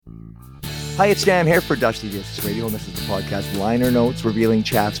Hi, it's Dan here for Dusty Discs Radio, and this is the podcast Liner Notes, revealing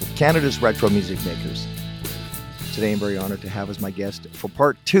chats with Canada's retro music makers. Today, I'm very honored to have as my guest for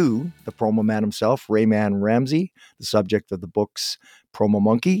part 2, the promo man himself, RayMan Ramsay, the subject of the book's Promo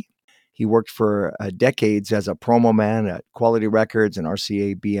Monkey. He worked for decades as a promo man at Quality Records and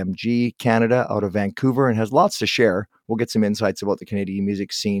RCA BMG Canada out of Vancouver, and has lots to share. We'll get some insights about the Canadian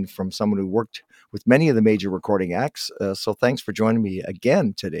music scene from someone who worked with many of the major recording acts. So thanks for joining me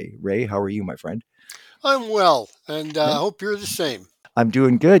again today, Ray. How are you, my friend? I'm well, and I hope you're the same. I'm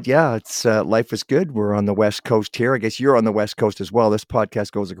doing good. Yeah, it's life is good. We're on the West Coast here. I guess you're on the West Coast as well. This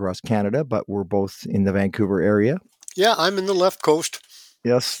podcast goes across Canada, but we're both in the Vancouver area. Yeah, I'm in the left coast.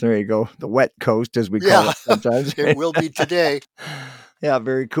 Yes, there you go. The wet coast, as we call it sometimes. It will be today. Yeah,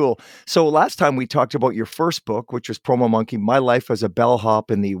 very cool. So last time we talked about your first book, which was Promo Monkey, My Life as a Bellhop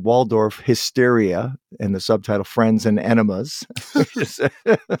in the Waldorf Hysteria, and the subtitle Friends and Enemas.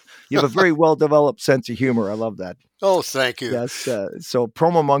 You have a very well-developed sense of humor. I love that. Oh, thank you. Yes. So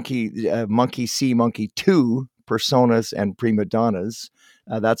Promo Monkey, Monkey See, Monkey 2, Personas and Prima Donnas.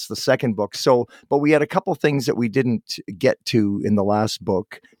 That's the second book. So, but we had a couple things that we didn't get to in the last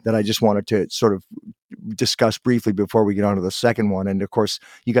book that I just wanted to sort of discuss briefly before we get on to the second one. And of course,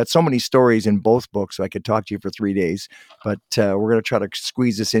 you got so many stories in both books, so I could talk to you for 3 days, but we're going to try to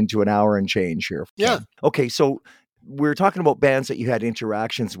squeeze this into an hour and change here. Yeah. Okay. So we're talking about bands that you had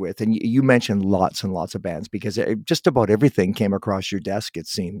interactions with, and you mentioned lots and lots of bands because just about everything came across your desk, it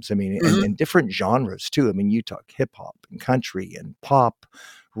seems. I mean, and different genres too. I mean, you talk hip hop and country and pop,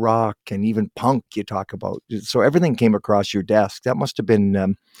 rock, and even punk you talk about. So everything came across your desk. That must have been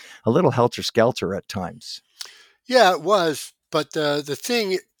a little helter-skelter at times. Yeah, it was. But the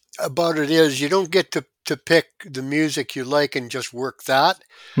thing about it is you don't get to pick the music you like and just work that.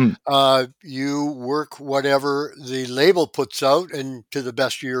 You work whatever the label puts out and to the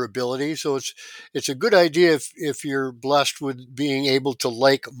best of your ability. So it's a good idea if you're blessed with being able to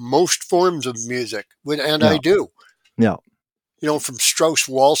like most forms of music. And I do. Yeah. You know, from Strauss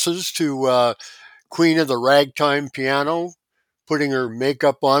waltzes to Queen of the Ragtime Piano, putting her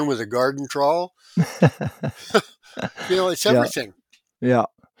makeup on with a garden trowel. You know, it's everything. Yeah.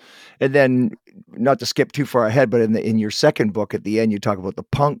 And then, not to skip too far ahead, but in your second book, at the end, you talk about the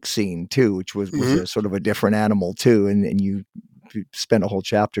punk scene too, which was a sort of a different animal too. And you spent a whole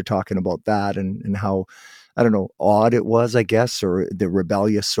chapter talking about that and how, I don't know, odd it was, I guess, or the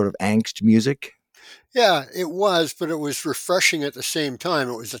rebellious sort of angst music. Yeah, it was, but it was refreshing at the same time.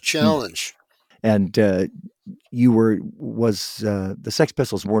 It was a challenge. And you the Sex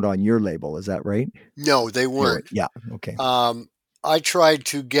Pistols weren't on your label, is that right? No, they weren't. Yeah, okay. I tried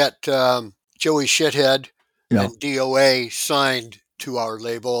to get Joey Shithead and DOA signed to our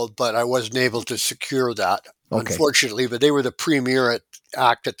label, but I wasn't able to secure that, unfortunately. But they were the premier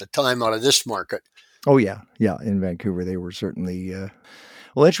act at the time out of this market. Oh, yeah. Yeah, in Vancouver, they were certainly...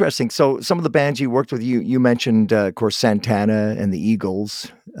 Well, interesting. So some of the bands you worked with, you mentioned, of course, Santana and the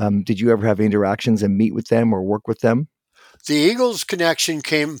Eagles. Did you ever have interactions and meet with them or work with them? The Eagles connection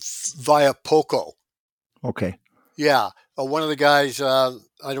came via Poco. Okay. Yeah. One of the guys, I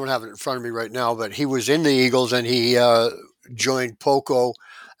don't have it in front of me right now, but he was in the Eagles and he joined Poco,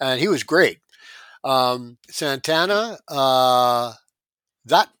 and he was great. Santana,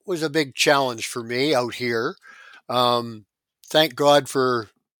 that was a big challenge for me out here. Thank God for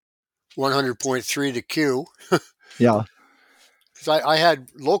 100.3 to Q. Yeah. Because I had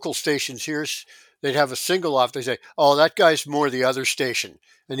local stations here. They'd have a single off. They say, oh, that guy's more the other station.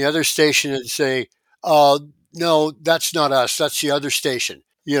 And the other station would say, oh, no, that's not us. That's the other station.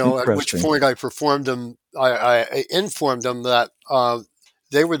 You know, at which point I informed them that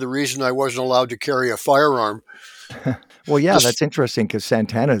they were the reason I wasn't allowed to carry a firearm. Well, yeah, that's interesting because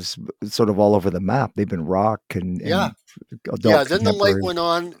Santana's sort of all over the map. They've been rock and then the light went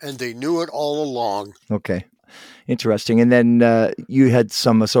on and they knew it all along. Okay. Interesting. And then you had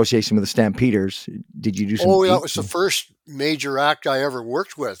some association with the Stampeders. Did you do some? Oh, that was the first major act I ever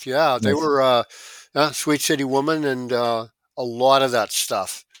worked with. Yeah, they were Sweet City Woman and a lot of that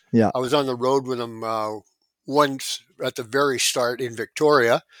stuff. Yeah. I was on the road with them once at the very start in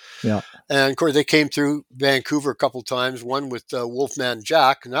Victoria. Yeah. And of course, they came through Vancouver a couple times, one with Wolfman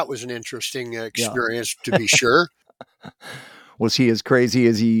Jack, and that was an interesting experience to be sure. Was he as crazy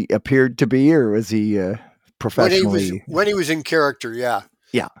as he appeared to be, or was he professionally? When he was in character, yeah.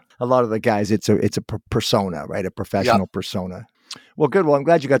 Yeah. A lot of the guys, it's a persona, right? A professional persona. Well, good. Well, I'm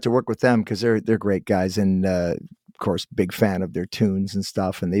glad you got to work with them because they're great guys. And of course, big fan of their tunes and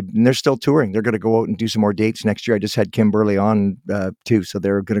stuff. And they're still touring. They're going to go out and do some more dates next year. I just had Kim Burley on too, so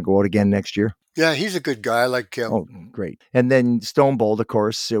they're going to go out again next year. Yeah, he's a good guy. I like him. Oh, great. And then Stone Bold, of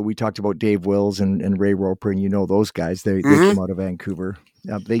course, we talked about Dave Wills and Ray Roper, and you know those guys. They came out of Vancouver.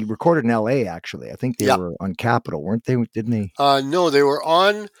 They recorded in L.A., actually. I think they were on Capitol, weren't they? Didn't they? No, they were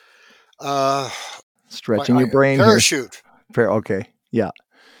on... Stretching your brain Parachute. Here. Okay, yeah.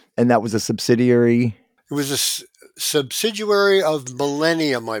 And that was a subsidiary? It was a subsidiary of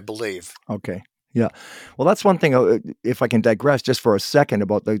Millennium, I believe. Okay. Yeah. Well, that's one thing, if I can digress just for a second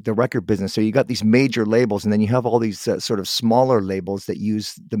about the record business. So you got these major labels, and then you have all these sort of smaller labels that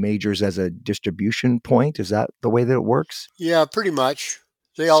use the majors as a distribution point. Is that the way that it works? Yeah, pretty much.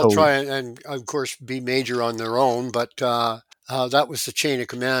 They all try and, of course, be major on their own, but that was the chain of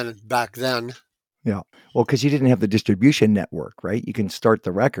command back then. Yeah. Well, because you didn't have the distribution network, right? You can start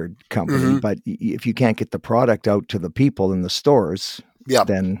the record company, but if you can't get the product out to the people in the stores,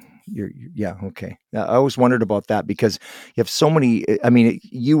 then... okay. I always wondered about that because you have so many, I mean,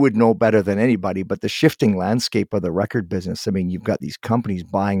 you would know better than anybody, but the shifting landscape of the record business, I mean, you've got these companies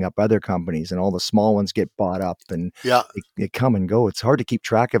buying up other companies and all the small ones get bought up and they come and go. It's hard to keep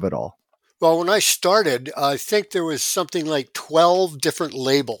track of it all. Well, when I started, I think there was something like 12 different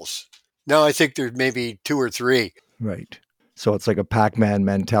labels. Now I think there's maybe 2 or 3. Right. So it's like a Pac-Man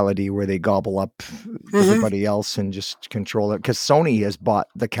mentality where they gobble up everybody else and just control it. Because Sony has bought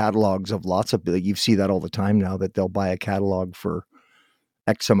the catalogs of lots of, you see that all the time now, that they'll buy a catalog for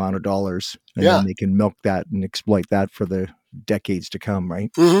X amount of dollars. And then they can milk that and exploit that for the decades to come,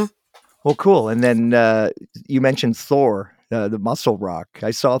 right? Well, cool. And then you mentioned Thor, the Muscle Rock.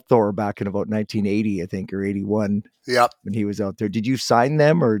 I saw Thor back in about 1980, I think, or 81. Yep. When he was out there. Did you sign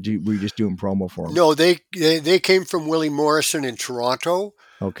them or were you just doing promo for him? No, they came from Willie Morrison in Toronto.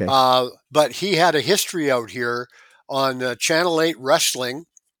 Okay. But he had a history out here on Channel 8 Wrestling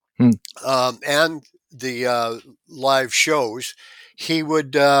and the live shows. He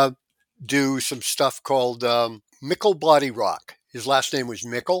would do some stuff called Mickle Body Rock. His last name was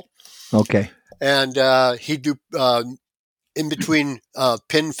Mickle. Okay. And he'd do in between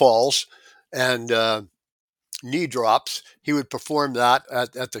pinfalls and knee drops, he would perform that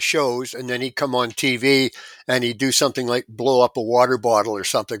at the shows, and then he'd come on TV and he'd do something like blow up a water bottle or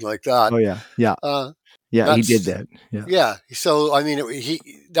something like that. Oh yeah, yeah, yeah. He did that. Yeah. So I mean,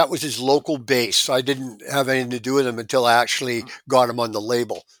 that was his local base. I didn't have anything to do with him until I actually got him on the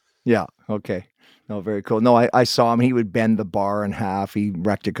label. Yeah. Okay. No, very cool. No, I saw him. He would bend the bar in half. He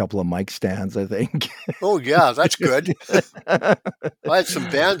wrecked a couple of mic stands, I think. Oh yeah, that's good. I had some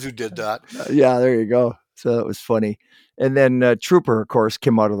bands who did that. Yeah, there you go. So that was funny. And then Trooper, of course,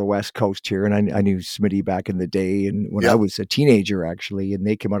 came out of the West Coast here. And I knew Smitty back in the day and when I was a teenager, actually, and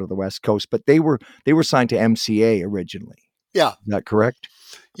they came out of the West Coast. But they were signed to MCA originally. Yeah. Is that correct?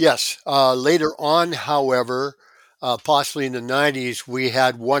 Yes. Later on, however, possibly in the 90s, we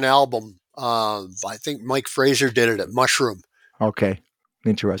had one album. I think Mike Fraser did it at Mushroom. Okay.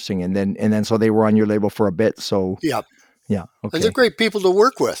 Interesting. And then so they were on your label for a bit. So yeah. Okay. And they're great people to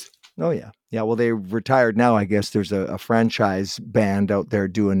work with. Oh, yeah. Yeah, well, they retired now. I guess there's a franchise band out there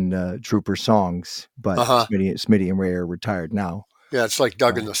doing Trooper songs, but Smitty and Ray are retired now. Yeah, it's like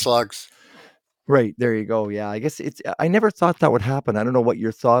Doug and the Slugs. Right, there you go. Yeah, I guess I never thought that would happen. I don't know what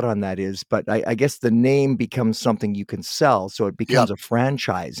your thought on that is, but I guess the name becomes something you can sell, so it becomes a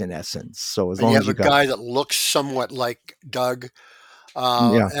franchise in essence. So as long as you have a guy that looks somewhat like Doug.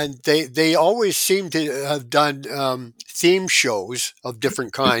 And they always seem to have done theme shows of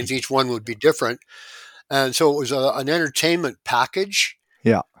different kinds. Each one would be different. And so it was an entertainment package.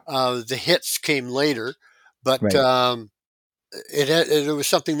 Yeah. The hits came later, but it was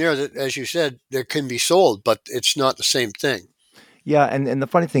something there that, as you said, that can be sold, but it's not the same thing. Yeah, and the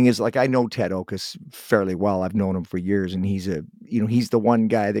funny thing is, like, I know Ted Okus fairly well. I've known him for years, and he's the one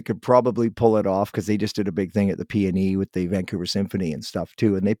guy that could probably pull it off because they just did a big thing at the P&E with the Vancouver Symphony and stuff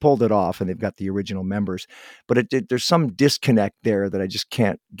too, and they pulled it off, and they've got the original members. But there's some disconnect there that I just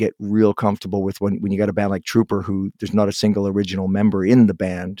can't get real comfortable with when you got a band like Trooper, who there's not a single original member in the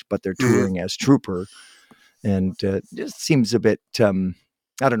band, but they're touring as Trooper, and it just seems a bit.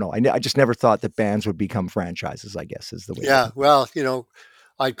 I don't know. I just never thought that bands would become franchises, I guess, is the way. Yeah, well,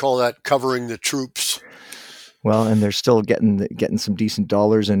 I'd call that covering the troops. Well, and they're still getting some decent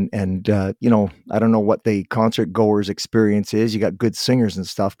dollars, and I don't know what the concert goers experience is. You got good singers and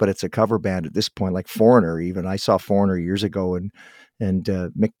stuff, but it's a cover band at this point, like Foreigner. Even I saw Foreigner years ago, and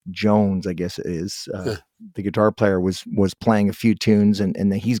Mick Jones, I guess it is, the guitar player was playing a few tunes, and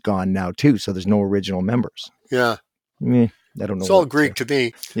then he's gone now too. So there's no original members. Yeah. I don't know. It's all Greek to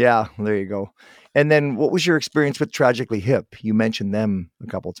me. Yeah, there you go. And then what was your experience with Tragically Hip? You mentioned them a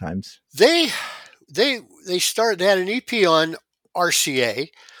couple times. They started, they had an EP on RCA,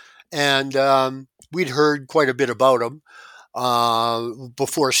 and we'd heard quite a bit about them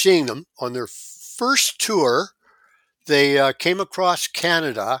before seeing them. On their first tour, they came across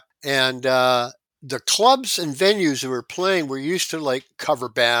Canada, and the clubs and venues that were playing were used to like cover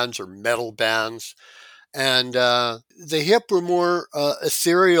bands or metal bands. And the Hip were more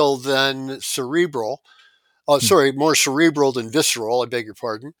ethereal than cerebral. Oh, sorry, more cerebral than visceral. I beg your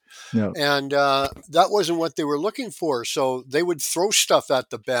pardon. No. And that wasn't what they were looking for. So they would throw stuff at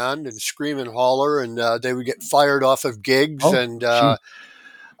the band and scream and holler, and they would get fired off of gigs. Oh,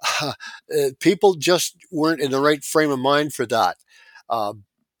 and people just weren't in the right frame of mind for that.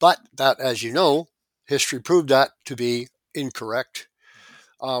 But that, as you know, history proved that to be incorrect.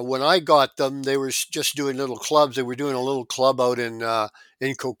 When I got them, they were just doing little clubs. They were doing a little club out in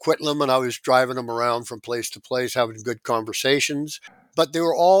Coquitlam, and I was driving them around from place to place, having good conversations. But they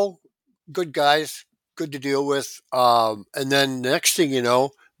were all good guys, good to deal with. And then next thing you know,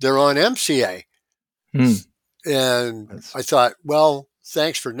 they're on MCA. And I thought, well,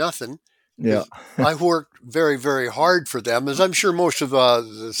 thanks for nothing. Yeah. I worked very, very hard for them, as I'm sure most of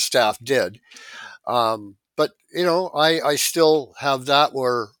the staff did. But, you know, I still have that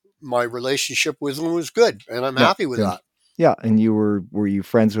where my relationship with them was good, and I'm happy with that. Yeah. And were you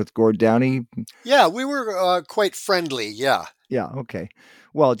friends with Gord Downey? Yeah, we were quite friendly. Yeah. Yeah. Okay.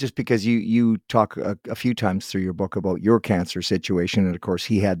 Well, just because you talk a few times through your book about your cancer situation, and of course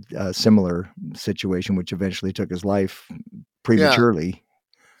he had a similar situation, which eventually took his life prematurely. Yeah.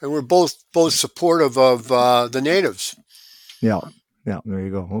 And we're both supportive of the natives. Yeah. Yeah. There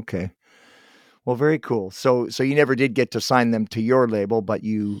you go. Okay. Well, very cool. So you never did get to sign them to your label, but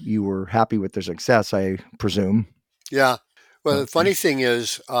you were happy with their success, I presume. Yeah. Well, The funny thing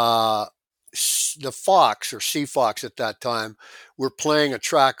is, the Fox or Sea Fox at that time were playing a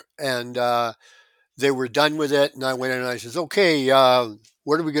track, and they were done with it. And I went in and I says, okay,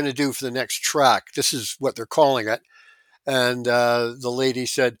 what are we going to do for the next track? This is what they're calling it. And the lady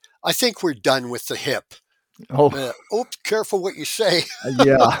said, I think we're done with the Hip. Oh, oops, careful what you say.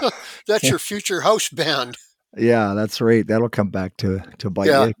 Yeah. That's your future house band. Yeah, that's right. That'll come back to bite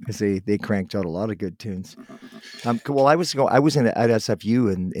you, because they cranked out a lot of good tunes. Well, I was at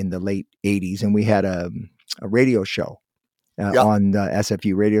SFU in the late '80s, and we had a radio show on the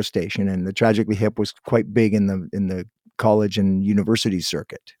SFU radio station, and the Tragically Hip was quite big in the college and university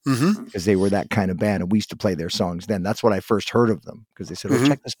circuit, because they were that kind of band, and we used to play their songs then. That's when I first heard of them, because they said, "Oh,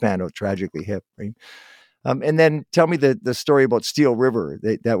 check this band out, Tragically Hip." Right? And then tell me the story about Steel River.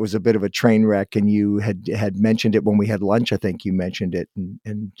 That was a bit of a train wreck, and you had mentioned it when we had lunch. I think you mentioned it,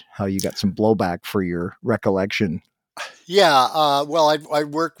 and how you got some blowback for your recollection. Yeah, well, I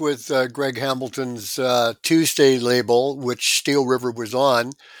worked with Greg Hamilton's Tuesday label, which Steel River was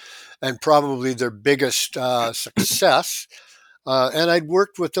on, and probably their biggest success. And I'd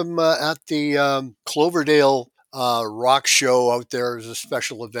worked with them at the Cloverdale rock show out there as a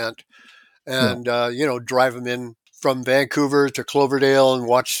special event. And, drive them in from Vancouver to Cloverdale and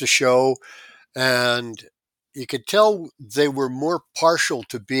watch the show. And you could tell they were more partial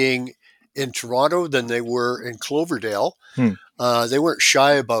to being in Toronto than they were in Cloverdale. They weren't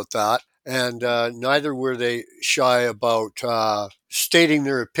shy about that. And neither were they shy about stating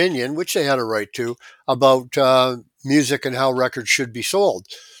their opinion, which they had a right to, about music and how records should be sold.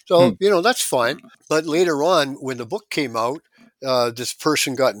 So, that's fine. But later on, when the book came out, this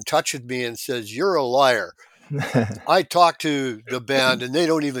person got in touch with me and says, "You're a liar. I talked to the band and they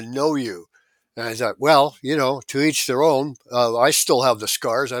don't even know you." And I thought, well, to each their own. I still have the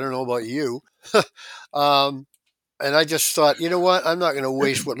scars. I don't know about you. And I just thought, you know what? I'm not going to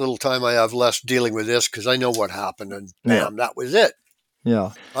waste what little time I have left dealing with this, because I know what happened, and bam, that was it.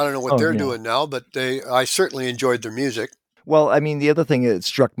 Yeah. I don't know what they're doing now, but I certainly enjoyed their music. Well, I mean, the other thing that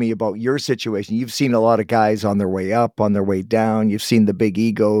struck me about your situation, you've seen a lot of guys on their way up, on their way down. You've seen the big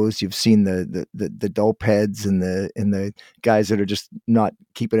egos. You've seen the dope heads and the guys that are just not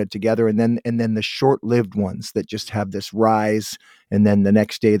keeping it together. And then the short-lived ones that just have this rise, and then the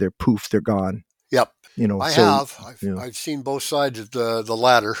next day they're poof, they're gone. Yep. I've seen both sides of the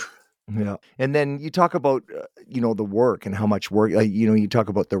ladder. Yeah. And then you talk about, the work and how much work, you talk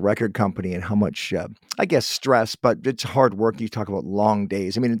about the record company and how much, I guess, stress, but it's hard work. You talk about long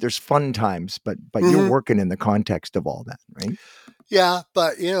days. I mean, there's fun times, but you're working in the context of all that, right? Yeah.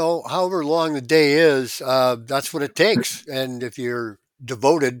 But, however long the day is, that's what it takes. And if you're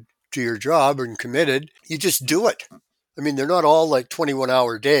devoted to your job and committed, you just do it. I mean, they're not all like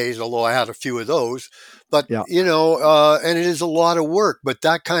 21-hour days, although I had a few of those. But, and it is a lot of work. But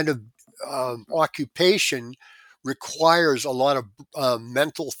that kind of occupation requires a lot of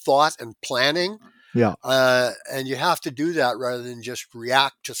mental thought and planning. Yeah. And you have to do that rather than just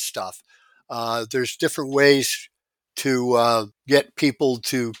react to stuff. There's different ways to get people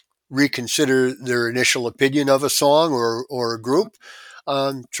to reconsider their initial opinion of a song or a group.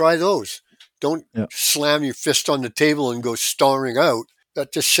 Try those. Don't slam your fist on the table and go storming out.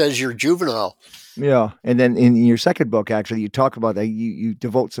 That just says you're juvenile. Yeah. And then in your second book, actually, you talk about that. You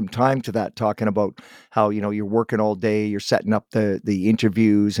devote some time to that, talking about how, you're working all day, you're setting up the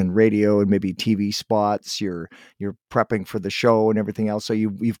interviews and radio and maybe TV spots, you're prepping for the show and everything else. So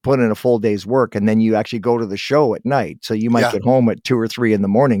you've put in a full day's work, and then you actually go to the show at night. So you might get home at 2 or 3 in the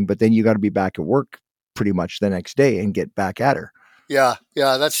morning, but then you got to be back at work pretty much the next day and get back at her. Yeah,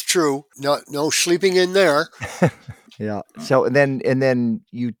 that's true. No sleeping in there. Yeah. So and then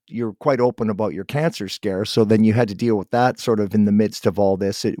you're quite open about your cancer scare. So then you had to deal with that sort of in the midst of all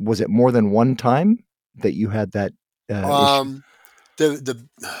this. Was it more than one time that you had that issue?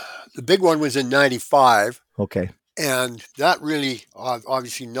 The big one was in 95. Okay. And that really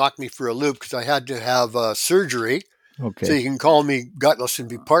obviously knocked me for a loop because I had to have surgery. Okay. So you can call me gutless and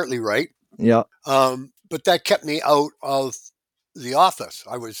be partly right. Yeah. But that kept me out of the office.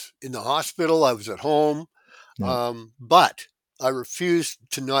 I was in the hospital. I was at home. Yeah. But I refused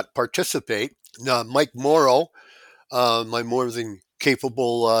to not participate. Now, Mike Morrow, my more than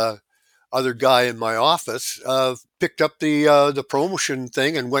capable other guy in my office, picked up the promotion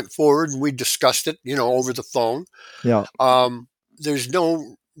thing and went forward, and we discussed it, over the phone. Yeah. There's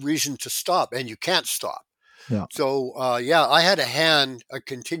no reason to stop, and you can't stop. Yeah. So, I had a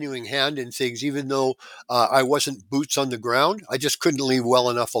continuing hand in things, even though I wasn't boots on the ground. I just couldn't leave well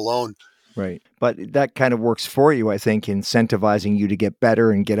enough alone. Right. But that kind of works for you, I think, incentivizing you to get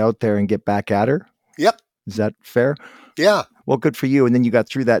better and get out there and get back at her. Yep. Is that fair? Yeah. Well, good for you. And then you got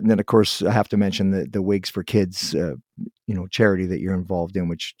through that. And then, of course, I have to mention the Wigs for Kids, charity that you're involved in,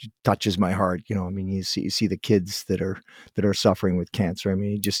 which touches my heart. I mean, you see the kids that are suffering with cancer. I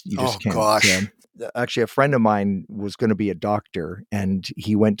mean, you just can't. Gosh. Actually, a friend of mine was going to be a doctor, and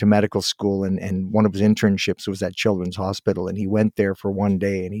he went to medical school, and one of his internships was at Children's Hospital, and he went there for one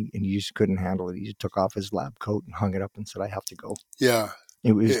day, and he just couldn't handle it. He just took off his lab coat and hung it up and said, "I have to go." Yeah.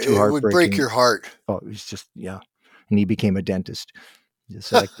 It was too heartbreaking. It would break your heart. Oh, it was just, yeah. And he became a dentist. He just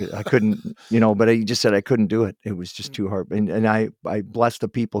said I couldn't, but he just said I couldn't do it. It was just too hard. And I bless the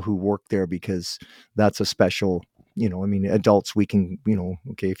people who work there, because that's a special, adults, we can,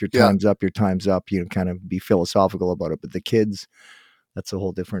 okay, if your time's up, your time's up, kind of be philosophical about it. But the kids, that's a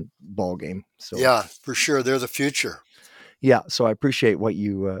whole different ball game. So yeah, for sure. They're the future. Yeah. So I appreciate what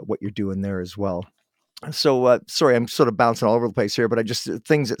you're doing there as well. So, sorry, I'm sort of bouncing all over the place here, but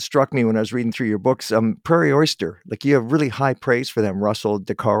things that struck me when I was reading through your books, Prairie Oyster, like you have really high praise for them. Russell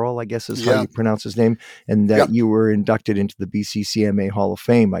DeCarl, I guess is how you pronounce his name. And that you were inducted into the BCCMA Hall of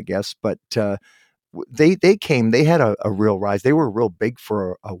Fame, I guess. But they had a real rise. They were real big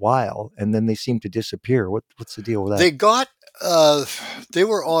for a while, and then they seemed to disappear. What's the deal with that? They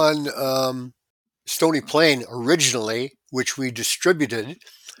were on Stony Plain originally, which we distributed.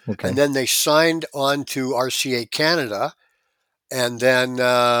 Okay. And then they signed on to RCA Canada, and then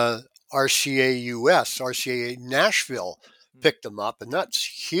RCA US, RCA Nashville picked them up, and that's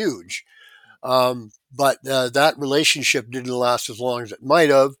huge. But that relationship didn't last as long as it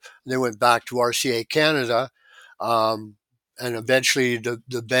might have. They went back to RCA Canada, and eventually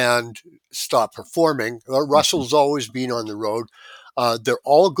the band stopped performing. Russell's always been on the road. They're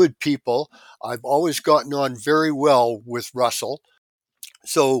all good people. I've always gotten on very well with Russell.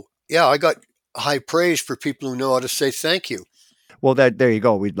 So, yeah, I got high praise for people who know how to say thank you. Well, there you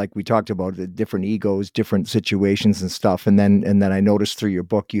go. We talked about the different egos, different situations and stuff. And then I noticed through your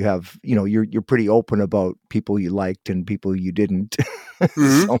book, you have, you're pretty open about people you liked and people you didn't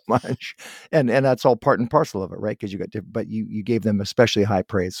so much. And that's all part and parcel of it, right? Because but you gave them especially high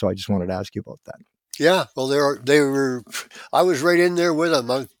praise. So I just wanted to ask you about that. Yeah. Well, they were, I was right in there with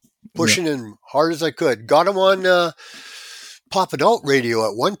them. I was pushing in hard as I could. Got them on, Pop Adult Radio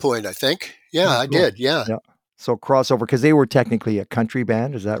at one point, I think. Yeah, I did. Yeah. So crossover, because they were technically a country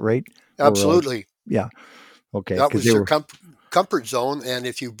band. Is that right? Absolutely. Yeah. Okay. That was their comfort zone. And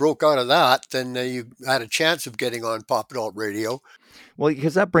if you broke out of that, then you had a chance of getting on Pop Adult Radio. Well,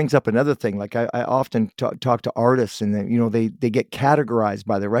 because that brings up another thing. Like I often talk to artists, and then, they get categorized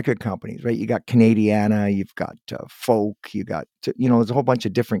by the record companies, right? You got Canadiana, you've got folk, you got, there's a whole bunch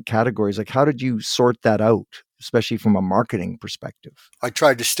of different categories. Like, how did you sort that out, especially from a marketing perspective? I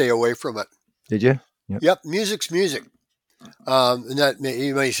tried to stay away from it. Did you? Yep. Music's music. And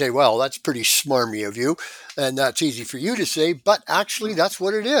you may say, well, that's pretty smarmy of you, and that's easy for you to say, but actually that's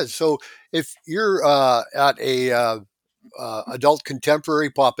what it is. So if you're at a adult contemporary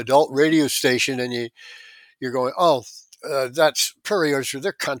pop adult radio station and you're going, oh, that's Prairie Oyster,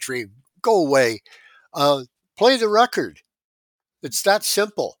 they're country, go away. Play the record. It's that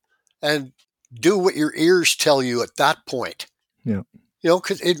simple. And do what your ears tell you at that point. Yeah.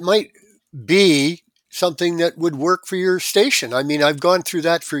 Because it might be something that would work for your station. I mean, I've gone through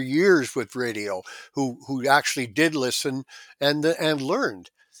that for years with radio, who actually did listen and learned.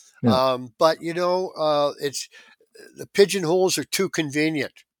 Yeah. But it's the pigeonholes are too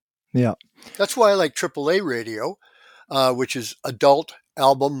convenient. Yeah. That's why I like AAA radio, which is adult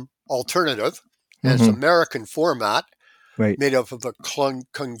album alternative, and it's American format, right, made up of a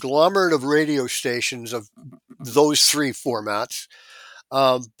conglomerate of radio stations of those three formats.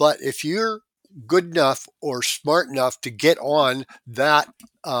 But if you're good enough or smart enough to get on that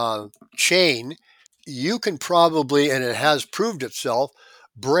chain, you can probably, and it has proved itself,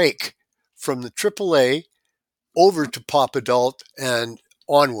 break from the AAA over to pop adult and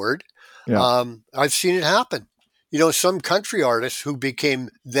onward. Yeah. I've seen it happen. Some country artists who became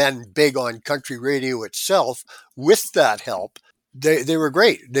then big on country radio itself with that help, they were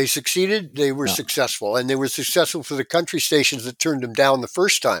great. They succeeded. They were successful, and they were successful for the country stations that turned them down the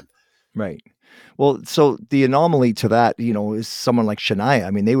first time. Right. Well, so the anomaly to that, is someone like Shania.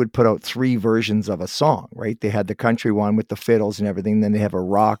 I mean, they would put out 3 versions of a song, right? They had the country one with the fiddles and everything. Then they have a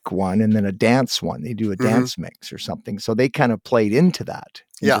rock one and then a dance one. They do a dance mix or something. So they kind of played into that.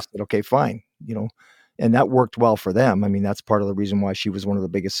 And just said, okay, fine. And that worked well for them. I mean, that's part of the reason why she was one of the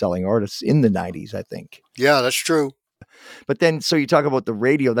biggest selling artists in the 90s, I think. Yeah, that's true. But then, so you talk about the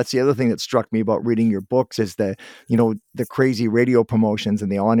radio. That's the other thing that struck me about reading your books is the crazy radio promotions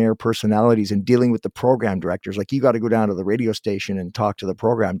and the on-air personalities and dealing with the program directors. Like, you got to go down to the radio station and talk to the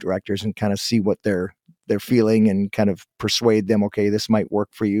program directors and kind of see what they're feeling and kind of persuade them, okay, this might work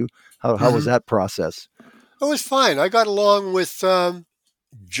for you. How was that process? It was fine. I got along with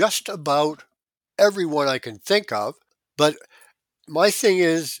just about everyone I can think of. But my thing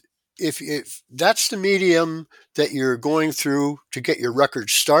is, if that's the medium that you're going through to get your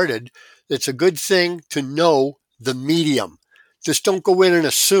record started, it's a good thing to know the medium. Just don't go in and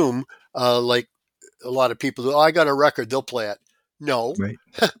assume, like a lot of people do, I got a record, they'll play it. No, right.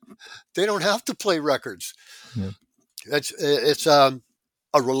 They don't have to play records. Yeah. It's a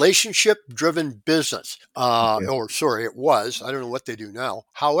relationship-driven business. It was. I don't know what they do now.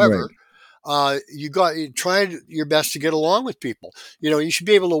 However, you tried your best to get along with people. You should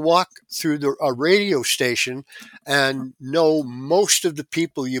be able to walk through a radio station and know most of the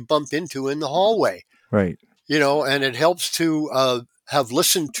people you bump into in the hallway. Right. And it helps to have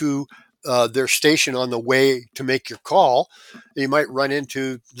listened to their station on the way to make your call. You might run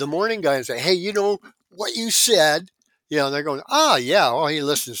into the morning guy and say, hey, what you said? They're going, he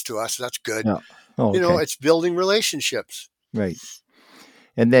listens to us. That's good. Yeah. Oh, okay. It's building relationships. Right.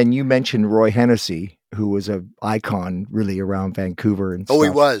 And then you mentioned Roy Hennessy, who was an icon really around Vancouver and stuff. Oh, he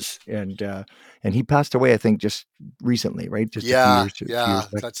was. And he passed away, I think, just recently, right? Just a few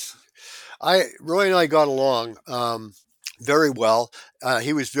years Roy and I got along very well.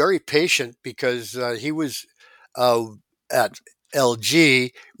 He was very patient because he was at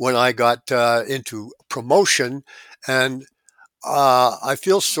LG when I got into promotion, and I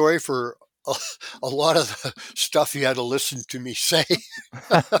feel sorry for a lot of the stuff he had to listen to me say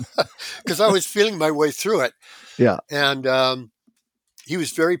because I was feeling my way through it. Yeah. And he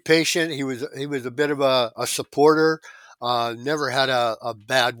was very patient. He was a bit of a supporter. Never had a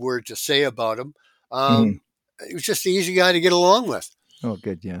bad word to say about him. He was just the easy guy to get along with. Oh,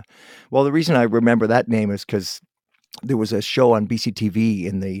 good. Yeah. Well, the reason I remember that name is because there was a show on BCTV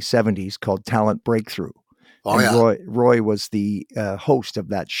in the 70s called Talent Breakthrough. Oh, and yeah. Roy was the host of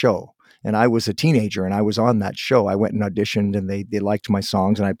that show. And I was a teenager and I was on that show. I went and auditioned and they liked my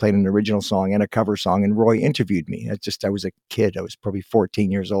songs and I played an original song and a cover song and Roy interviewed me. I was a kid. I was probably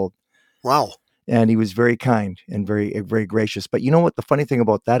 14 years old. Wow. And he was very kind and very, very gracious. But you know what? The funny thing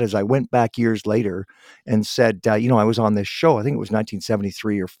about that is I went back years later and said, I was on this show. I think it was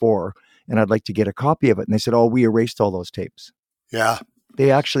 1973 or 4. And I'd like to get a copy of it. And they said, oh, we erased all those tapes. Yeah. They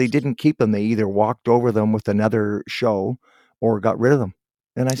actually didn't keep them. They either walked over them with another show or got rid of them.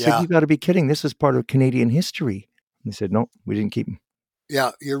 And I said, you got to be kidding. This is part of Canadian history. And they said, no, we didn't keep them.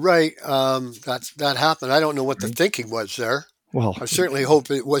 Yeah, you're right. That happened. I don't know what the thinking was there. Well, I certainly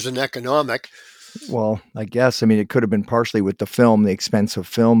hope it wasn't economic. Well, I guess. I mean, it could have been partially with the film, the expense of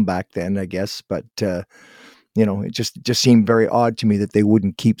film back then, I guess. But It just seemed very odd to me that they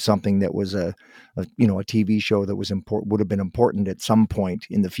wouldn't keep something that was a TV show that was would have been important at some point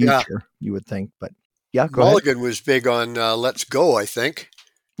in the Yeah. future, you would think. But yeah, go ahead. Mulligan was big on Let's Go, I think.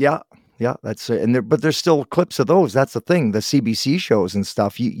 Yeah, yeah, that's it. And but there's still clips of those. That's the thing. The CBC shows and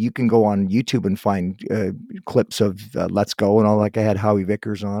stuff. You can go on YouTube and find clips of Let's Go and all. Like I had Howie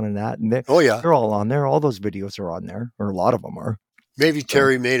Vickers on and that, and Oh yeah, they're all on there. All those videos are on there, or a lot of them are. Maybe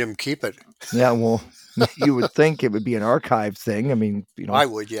Terry made him keep it. Yeah, well, you would think it would be an archive thing. I mean, I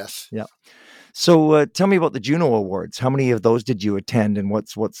would, yes. Yeah. So tell me about the Juno Awards. How many of those did you attend, and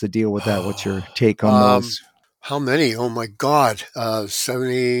what's the deal with that? What's your take on those? How many? Oh my God,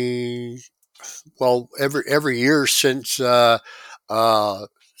 70. Well, every year since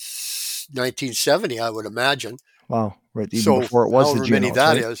 1970, I would imagine. Wow, right. Even before it was the Junos, many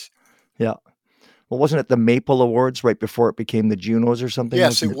that right? is. Yeah. Well, wasn't it the Maple Awards right before it became the Junos or something?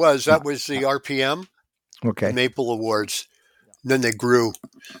 Yes, it was. That was the RPM. Okay. The Maple Awards. And then they grew.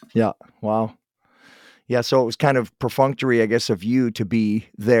 Yeah. Wow. Yeah. So it was kind of perfunctory, I guess, of you to be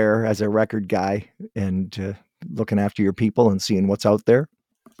there as a record guy and looking after your people and seeing what's out there.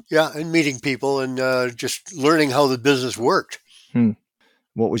 Yeah, and meeting people and just learning how the business worked.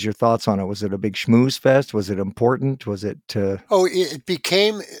 What was your thoughts on it? Was it a big schmooze fest? Was it important? Was it? It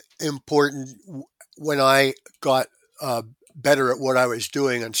became important when I got better at what I was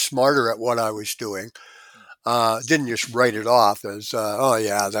doing and smarter at what I was doing. Didn't just write it off as, oh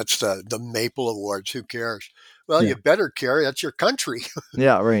yeah, that's the Maple Awards. Who cares? Well, you better care. That's your country.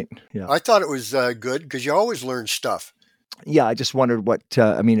 Yeah, right. Yeah. I thought it was good because you always learn stuff. Yeah, I just wondered what,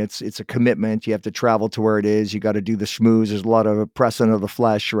 I mean, it's a commitment. You have to travel to where it is. You got to do the schmooze. There's a lot of pressing of the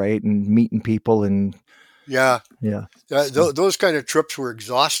flesh, right? And meeting people and. Yeah. Yeah. Those kind of trips were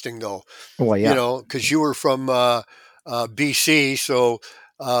exhausting though. Well, yeah. Because you were from BC. So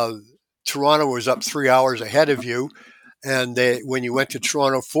Toronto was up 3 hours ahead of you. And when you went to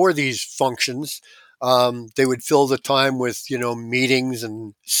Toronto for these functions, they would fill the time with, meetings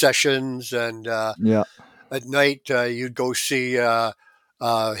and sessions and, at night, you'd go see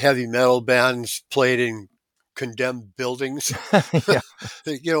heavy metal bands played in condemned buildings. Yeah.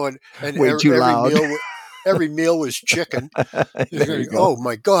 And way too loud. Every meal was chicken. Oh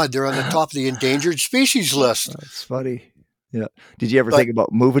my God, they're on the top of the endangered species list. That's funny. Yeah. Did you ever think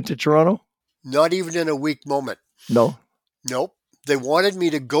about moving to Toronto? Not even in a weak moment. No. Nope. They wanted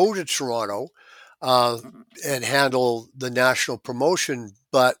me to go to Toronto and handle the national promotion,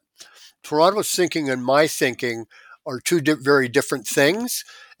 but Toronto's thinking and my thinking are two very different things.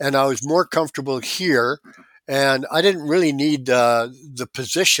 And I was more comfortable here and I didn't really need the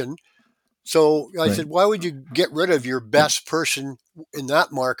position. So I said, why would you get rid of your best person in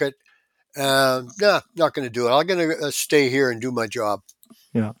that market? Not going to do it. I'm going to stay here and do my job.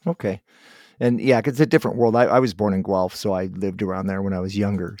 Yeah. Okay. And yeah, 'cause it's a different world. I was born in Guelph, so I lived around there when I was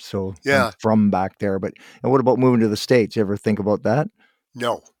younger. So I'm from back there. And what about moving to the States? You ever think about that?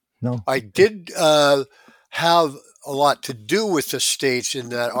 No. No. I did have a lot to do with the States in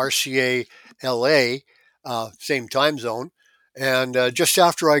that RCA LA, same time zone. And just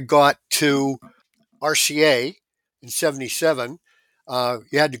after I got to RCA in 77,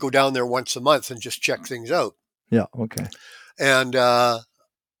 you had to go down there once a month and just check things out. Yeah. Okay. And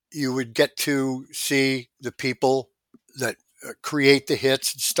you would get to see the people that create the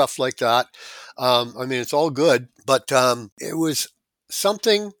hits and stuff like that. I mean, it's all good, but it was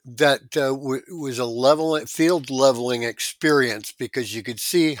something that was a field leveling experience because you could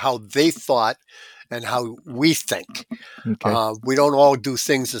see how they thought and how we think. Okay. We don't all do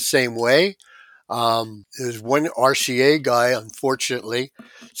things the same way. There's one RCA guy, unfortunately,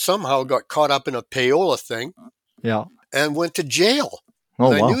 somehow got caught up in a payola thing. Yeah. And went to jail.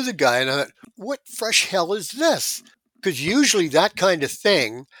 Oh, and wow. I knew the guy, and I thought, what fresh hell is this? Because usually that kind of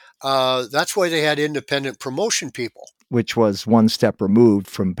thing, that's why they had independent promotion people. Which was one step removed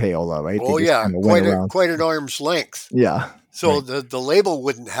from payola, right? Oh, yeah. Quite an arm's length. Yeah. So the label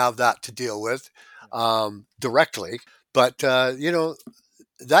wouldn't have that to deal with directly. But,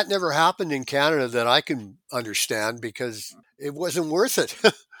 that never happened in Canada that I can understand because it wasn't worth it.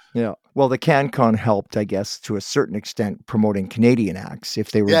 Yeah. Well, the CanCon helped, I guess, to a certain extent, promoting Canadian acts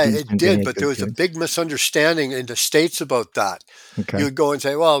if they were. Yeah, it did, but there was a big misunderstanding in the States about that. Okay. You would go and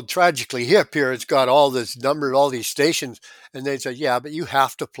say, well, Tragically Hip here, it's got all this number, all these stations. And they'd say, yeah, but you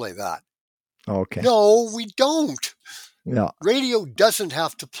have to play that. Okay. No, we don't. Yeah. Radio doesn't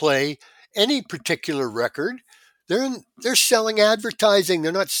have to play any particular record. They're selling advertising.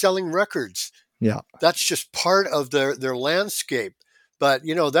 They're not selling records. Yeah. That's just part of their landscape. But,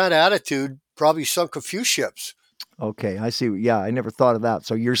 that attitude probably sunk a few ships. Okay, I see. Yeah, I never thought of that.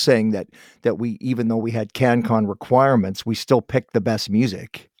 So you're saying that we, even though we had CanCon requirements, we still picked the best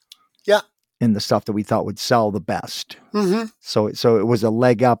music. Yeah. And the stuff that we thought would sell the best. Mm-hmm. So it was a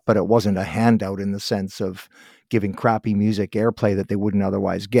leg up, but it wasn't a handout in the sense of giving crappy music airplay that they wouldn't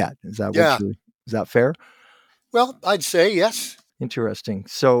otherwise get. Is that fair? Well, I'd say yes. Interesting.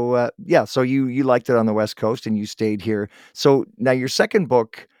 So so you liked it on the West Coast and you stayed here. So now your second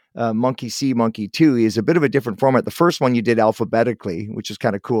book, Monkey See, Monkey 2, is a bit of a different format. The first one you did alphabetically, which is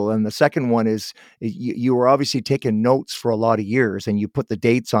kind of cool, and the second one is you were obviously taking notes for a lot of years, and you put the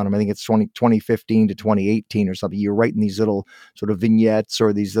dates on them. I think it's 2015 to 2018 or something. You're writing these little sort of vignettes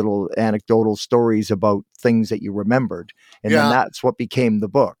or these little anecdotal stories about things that you remembered, and then that's what became the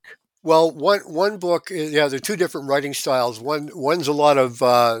book. Well, one book, there are two different writing styles. One's a lot of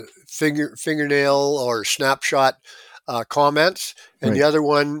fingernail or snapshot comments, and the other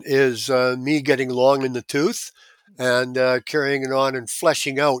one is me getting long in the tooth and carrying it on and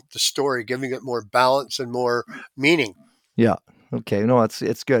fleshing out the story, giving it more balance and more meaning. Yeah. Okay. No,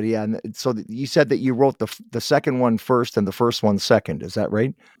 it's good. Yeah. And so you said that you wrote the second one first and the first one second. Is that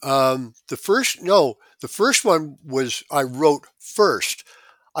right? The first one was I wrote first.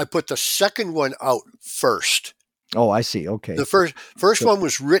 I put the second one out first. Oh, I see. Okay. The first one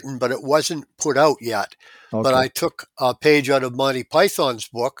was written, but it wasn't put out yet. Okay. But I took a page out of Monty Python's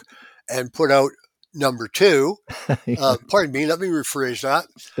book and put out number 2. Pardon me, let me rephrase that.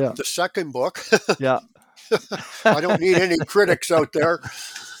 Yeah. The second book. Yeah. I don't need any critics out there.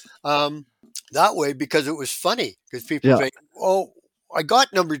 That way, because it was funny. Because people say, "Oh, I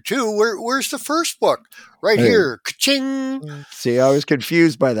got number 2. Where's the first book? Right here. Ka-ching." See, I was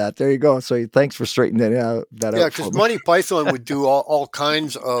confused by that. There you go. So thanks for straightening that out. Yeah, because Monty Python would do all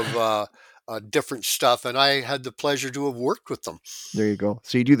kinds of different stuff, and I had the pleasure to have worked with them. There you go.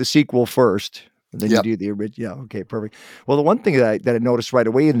 So you do the sequel first, and then you do the original. Yeah, okay, perfect. Well, the one thing that I noticed right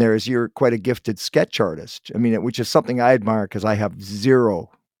away in there is you're quite a gifted sketch artist. I mean, which is something I admire because I have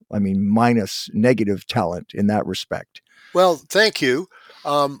minus negative talent in that respect. Well, thank you.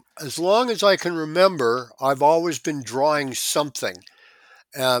 As long as I can remember, I've always been drawing something.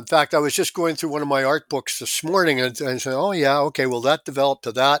 In fact, I was just going through one of my art books this morning and saying, "Oh yeah, okay, well that developed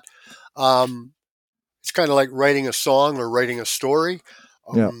to that." It's kind of like writing a song or writing a story.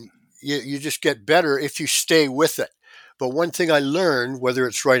 You just get better if you stay with it. But one thing I learned, whether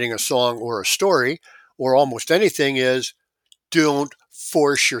it's writing a song or a story or almost anything, is don't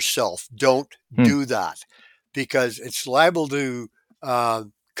force yourself. Don't do that, because it's liable to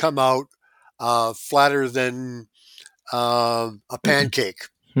come out flatter than a pancake.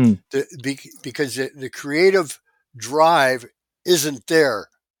 Because the creative drive isn't there.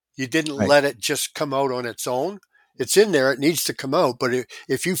 You didn't let it just come out on its own. It's in there. It needs to come out. But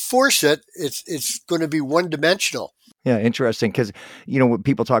if you force it, it's going to be one-dimensional. Yeah, interesting. Because when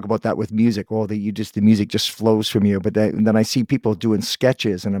people talk about that with music, the music just flows from you. But then I see people doing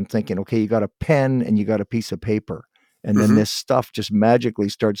sketches, and I'm thinking, okay, you got a pen and you got a piece of paper, and then this stuff just magically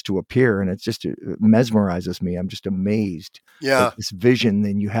starts to appear, and it mesmerizes me. I'm just amazed. Yeah, that this vision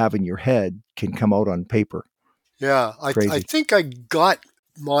that you have in your head can come out on paper. Yeah, I think I got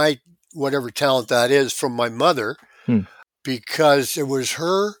my whatever talent that is from my mother, because it was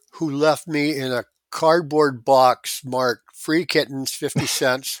her who left me in a cardboard box marked "Free Kittens, 50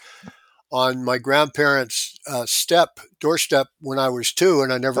 cents" on my grandparents' doorstep when I was 2,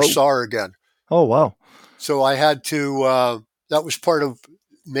 and I never saw her again. Oh, wow. So I had to, that was part of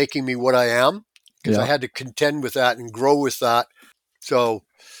making me what I am, because I had to contend with that and grow with that. So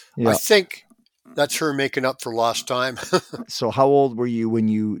I think that's her making up for lost time. So how old were you when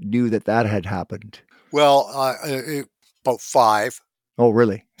you knew that had happened? Well, about 5. Oh,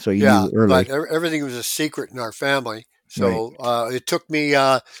 really? So you knew early. But everything was a secret in our family. So it took me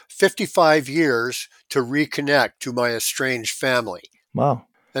 55 years to reconnect to my estranged family. Wow.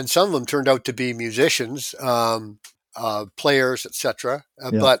 And some of them turned out to be musicians, players, etc.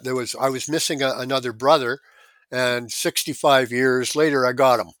 But I was missing another brother, and 65 years later, I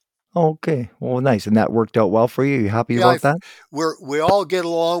got him. Oh, okay. Well, nice. And that worked out well for you? You happy about that? We all get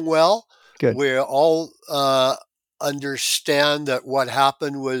along well. Good. We all understand that what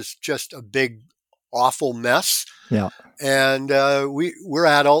happened was just a big, awful mess. Yeah. And we're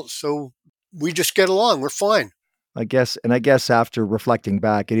adults, so we just get along. We're fine. I guess after reflecting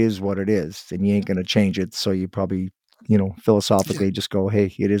back, it is what it is, and you ain't going to change it. So you probably, philosophically just go,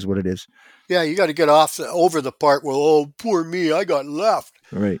 hey, it is what it is. Yeah, you got to get over the part, well, oh, poor me, I got left.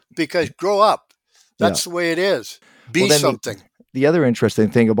 Right. Because grow up. That's the way it is. Be something. The other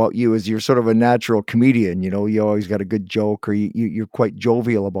interesting thing about you is you're sort of a natural comedian. You always got a good joke, or you're quite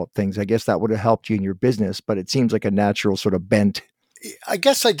jovial about things. I guess that would have helped you in your business, but it seems like a natural sort of bent. I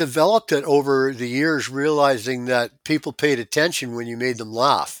guess I developed it over the years, realizing that people paid attention when you made them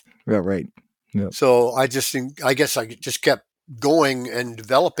laugh. Yeah, right. Yeah. So I guess I just kept going and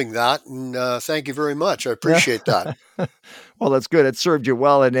developing that. And thank you very much. I appreciate that. Well, that's good. It served you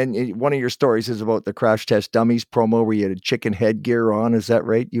well. And then one of your stories is about the Crash Test Dummies promo where you had a chicken headgear on. Is that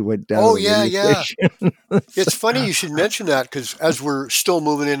right? You went down to Oh, the yeah, radio yeah. station. It's funny you should mention that because as we're still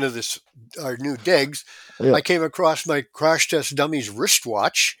moving into this our new digs, Yeah. I came across my Crash Test Dummies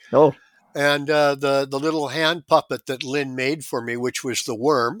wristwatch Oh, and the little hand puppet that Lynn made for me, which was the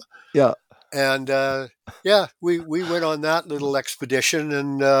worm. yeah. And yeah, we went on that little expedition,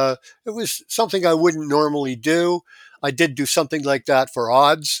 and it was something I wouldn't normally do. I did do something like that for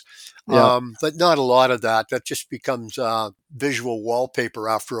odds, Yeah. but not a lot of that. That just becomes visual wallpaper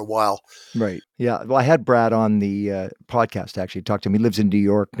after a while. Right. Yeah. Well, I had Brad on the podcast actually talk to him. He lives in New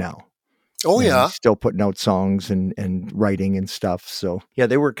York now. Oh, And yeah. he's still putting out songs and writing and stuff. So yeah,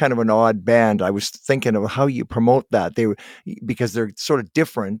 they were kind of an odd band. I was thinking of how you promote that. Because they're sort of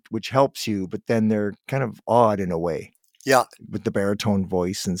different, which helps you, but then they're kind of odd in a way. Yeah. With the baritone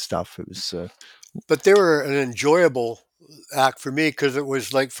voice and stuff. It was But they were an enjoyable act for me because it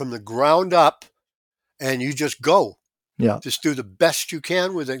was like from the ground up, and you just go. Yeah. Just do the best you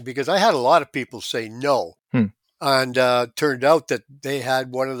can with it, because I had a lot of people say no. Hmm. And turned out that they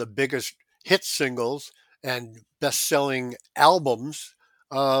had one of the biggest hit singles and best-selling albums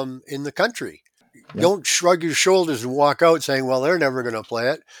in the country. Yep. Don't shrug your shoulders and walk out saying, well, they're never going to play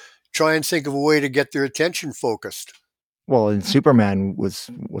it. Try and think of a way to get their attention focused. Well, and Superman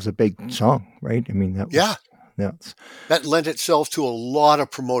was a big song, right? I mean, that was, yeah. That lent itself to a lot of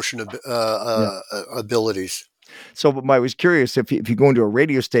promotion abilities. So, but I was curious if you go into a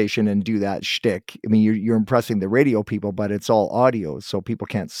radio station and do that shtick. I mean, you're impressing the radio people, but it's all audio, so people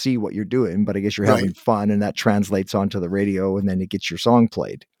can't see what you're doing. But I guess you're having fun, and that translates onto the radio, and then it gets your song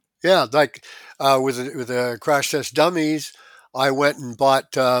played. Yeah, like with the Crash Test Dummies, I went and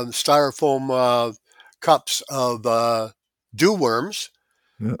bought styrofoam cups of dew worms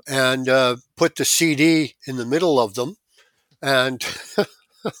and put the CD in the middle of them, and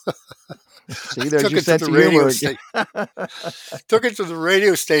See, there's your sense of humor. Took it to the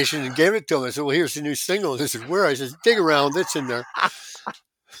radio station and gave it to him. I said, well, here's the new single. They said, where? I said, dig around. It's in there.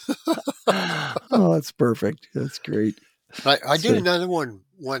 Oh, that's perfect. That's great. I did another one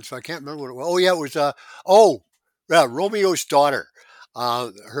once. I can't remember what it was. Oh, yeah, it was Romeo's Daughter.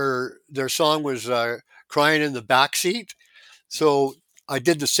 Their song was Crying in the Backseat. So I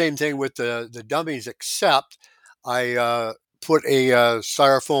did the same thing with the Dummies, except I put a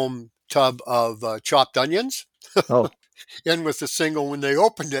styrofoam tub of chopped onions in with the single. When they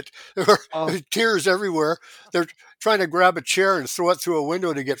opened it, there were tears everywhere. They're trying to grab a chair and throw it through a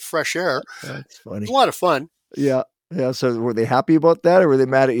window to get fresh air. That's funny. It's a lot of fun. Yeah. Yeah. So were they happy about that, or were they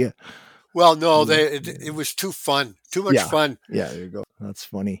mad at you? Well, no, it was too fun. Too much fun. Yeah, there you go. That's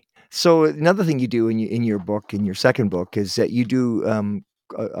funny. So another thing you do in your book, in your second book, is that you do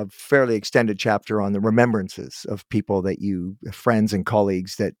a fairly extended chapter on the remembrances of people that friends and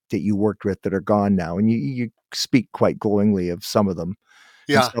colleagues that you worked with that are gone now. And you speak quite glowingly of some of them.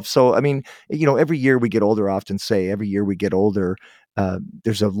 Yeah. Stuff. So, I mean, every year we get older, I often say every year we get older,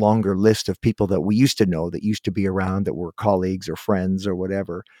 there's a longer list of people that we used to know, that used to be around, that were colleagues or friends or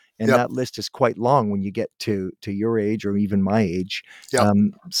whatever. And that list is quite long when you get to your age or even my age.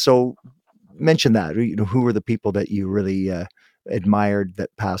 So mention that, who were the people that you really admired that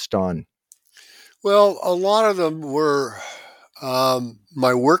passed on? Well, a lot of them were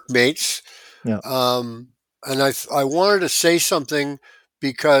my workmates. Yeah. And I wanted to say something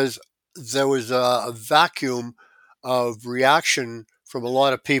because there was a vacuum of reaction from a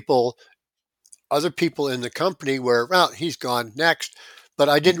lot of people, other people in the company where, well, he's gone, next. But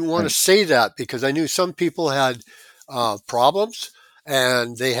I didn't want to say that because I knew some people had problems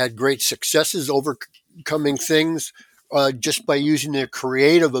and they had great successes overcoming things just by using their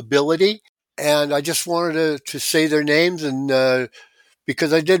creative ability. And I just wanted to say their names, and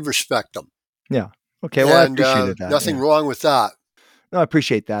because I did respect them. Yeah. Okay. Well, I appreciated that. Nothing wrong with that. No, I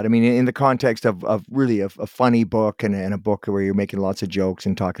appreciate that. I mean, in the context of really a funny book and a book where you're making lots of jokes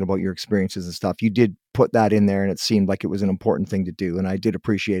and talking about your experiences and stuff, you did put that in there, and it seemed like it was an important thing to do. And I did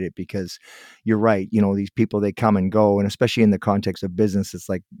appreciate it because you're right. These people, they come and go, and especially in the context of business, it's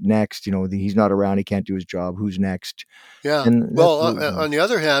like next, he's not around. He can't do his job. Who's next? Yeah. And well, on the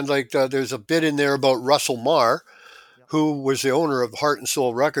other hand, like there's a bit in there about Russell Marr, who was the owner of Heart and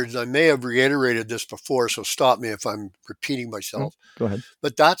Soul Records. I may have reiterated this before, so stop me if I'm repeating myself. Go ahead.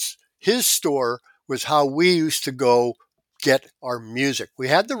 But that's his store was how we used to go get our music. We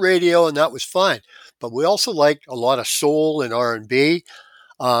had the radio, and that was fine, but we also liked a lot of soul and R&B,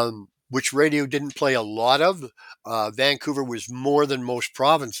 which radio didn't play a lot of. Vancouver was more than most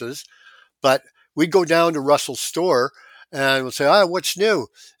provinces, but we'd go down to Russell's store and we'd say, what's new?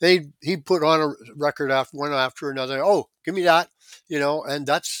 He'd put on a record one after another. Oh, give me that, and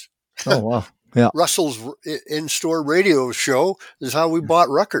that's wow. Yeah. Russell's in-store radio show is how we bought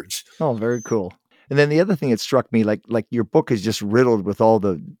records. Oh, very cool. And then the other thing that struck me, like your book is just riddled with all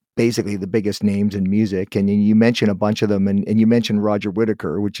basically the biggest names in music. And you mention a bunch of them, and you mentioned Roger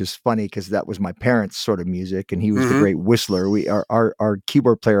Whittaker, which is funny because that was my parents' sort of music, and he was the great whistler. Our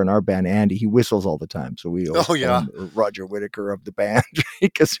keyboard player in our band, Andy, he whistles all the time. So we call him Roger Whittaker of the band.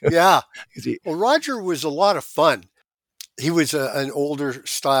 Well, Roger was a lot of fun. He was an older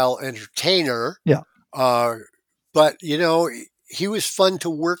style entertainer. Yeah. But, he was fun to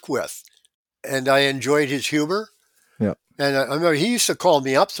work with, and I enjoyed his humor. Yeah. And I remember he used to call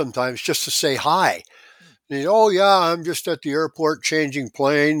me up sometimes just to say hi. And I'm just at the airport changing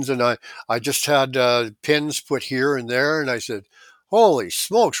planes, and I just had pins put here and there. And I said, holy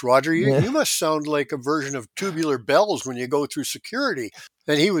smokes, Roger, you must sound like a version of Tubular Bells when you go through security.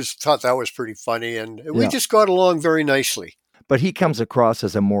 And he thought that was pretty funny, and we just got along very nicely. But he comes across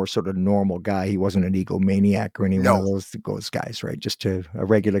as a more sort of normal guy. He wasn't an egomaniac or any one of those guys, right? Just a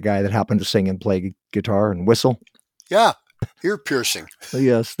regular guy that happened to sing and play guitar and whistle. Yeah, ear piercing.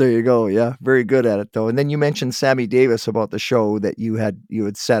 Yes, there you go. Yeah, very good at it, though. And then you mentioned Sammy Davis about the show that you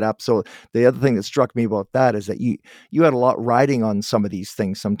had set up. So the other thing that struck me about that is that you had a lot riding on some of these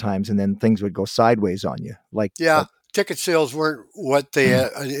things sometimes, and then things would go sideways on you. Ticket sales weren't what they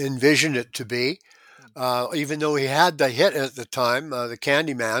envisioned it to be. Even though he had the hit at the time, the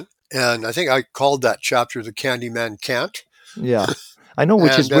Candyman, and I think I called that chapter "The Candyman Can't." Yeah, I know,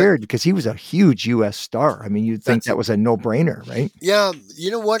 which is weird because he was a huge U.S. star. I mean, you'd think that was a no-brainer, right? Yeah,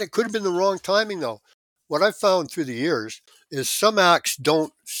 you know what? It could have been the wrong timing, though. What I've found through the years is some acts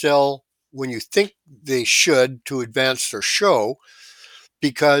don't sell when you think they should to advance their show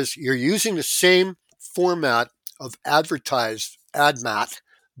because you're using the same format of advertised ad mat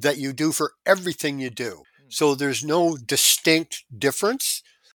that you do for everything you do. So there's no distinct difference.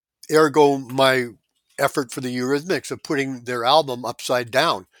 Ergo, my effort for the Eurythmics of putting their album upside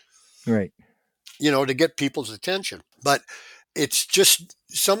down. Right. To get people's attention. But it's just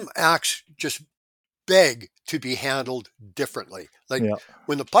some acts just beg to be handled differently. Like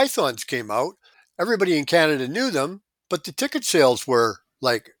when the Pythons came out, everybody in Canada knew them, but the ticket sales were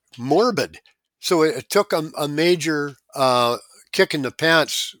like morbid. So it took a major kick in the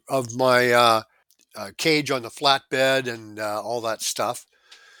pants of my cage on the flatbed and all that stuff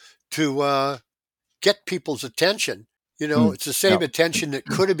to get people's attention. It's the same attention that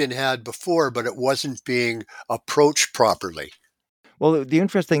could have been had before, but it wasn't being approached properly. Well, the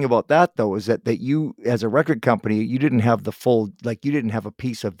interesting thing about that, though, is that you, as a record company, you didn't have you didn't have a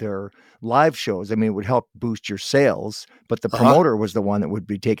piece of their live shows. I mean, it would help boost your sales, but the promoter was the one that would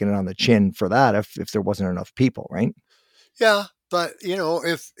be taking it on the chin for that if there wasn't enough people, right? Yeah, but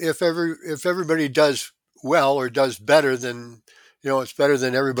if everybody does well or does better, then it's better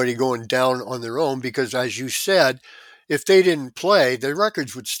than everybody going down on their own. Because as you said, if they didn't play, the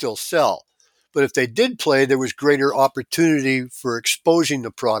records would still sell. But if they did play, there was greater opportunity for exposing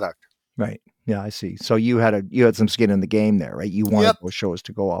the product. Right. Yeah, I see. So you had some skin in the game there, right? You wanted those shows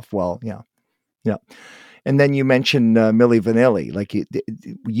to go off well. Yeah. Yeah. And then you mentioned Milli Vanilli, like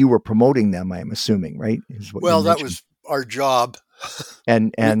you were promoting them, I'm assuming, right? That was our job.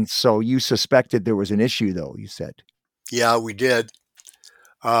 And so you suspected there was an issue, though, you said. Yeah, we did.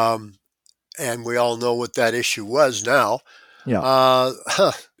 And we all know what that issue was now. Yeah.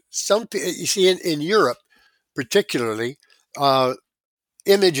 You see, in Europe, particularly,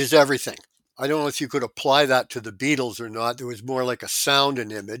 image is everything. I don't know if you could apply that to the Beatles or not. There was more like a sound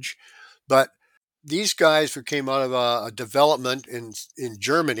and image. But these guys who came out of a development in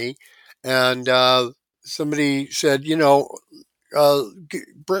Germany, and somebody said,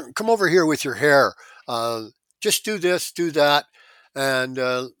 come over here with your hair. Just do this, do that, and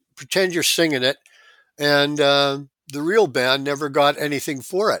pretend you're singing it. And the real band never got anything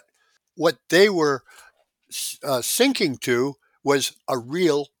for it. What they were syncing to was a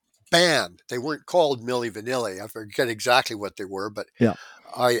real band. They weren't called Milli Vanilli. I forget exactly what they were, but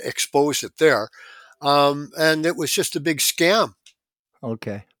I exposed it there. And it was just a big scam.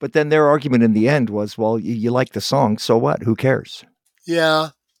 Okay. But then their argument in the end was, well, you like the song, so what? Who cares? Yeah.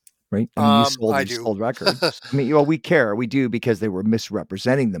 right? I mean, you sold I these do. sold records. I mean, well, we care. We do because they were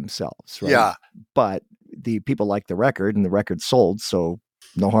misrepresenting themselves, right? Yeah. But the people liked the record and the record sold, so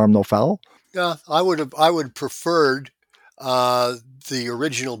no harm, no foul. Yeah, I would preferred the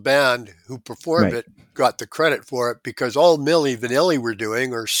original band who performed Right. it got the credit for it, because all Milli Vanilli were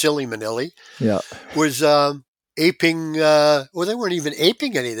doing, or Silly Manilli, Yeah. was aping. Well, they weren't even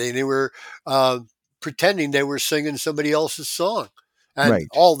aping anything. They were pretending they were singing somebody else's song, and Right.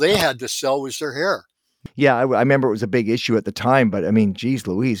 all they had to sell was their hair. Yeah, I remember it was a big issue at the time, but I mean, geez,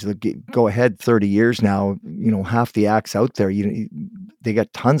 Louise, go ahead 30 years now, half the acts out there, they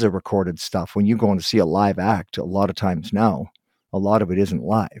got tons of recorded stuff. When you go in to see a live act, a lot of times now, a lot of it isn't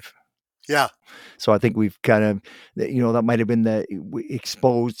live. Yeah. So I think we've kind of, that might have been we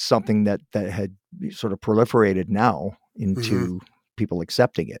exposed something that had sort of proliferated now into people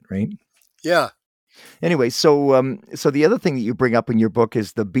accepting it, right? Yeah. Anyway, so the other thing that you bring up in your book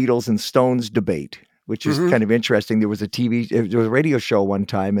is the Beatles and Stones debate, which is kind of interesting. There was a radio show one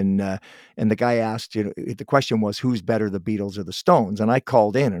time, and the guy asked, the question was, who's better, the Beatles or the Stones? And I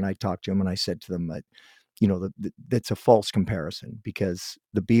called in and I talked to him and I said to them that, that's a false comparison, because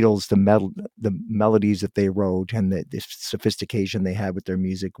the Beatles, the melodies that they wrote and the sophistication they had with their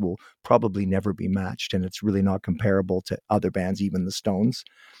music will probably never be matched, and it's really not comparable to other bands, even the Stones.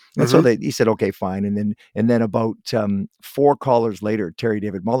 And so he said, okay, fine. And then about 4 callers later, Terry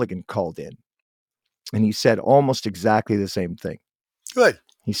David Mulligan called in, and he said almost exactly the same thing. Good.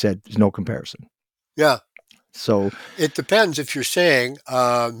 He said, there's no comparison. Yeah. So it depends if you're saying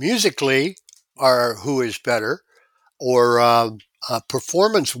musically, who is better, or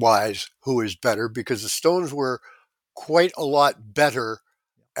performance-wise, who is better, because the Stones were quite a lot better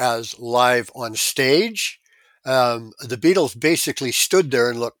as live on stage. The Beatles basically stood there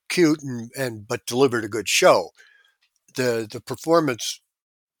and looked cute, but delivered a good show. The performance,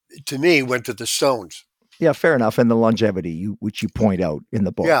 to me, went to the Stones. Yeah, fair enough. And the longevity, which you point out in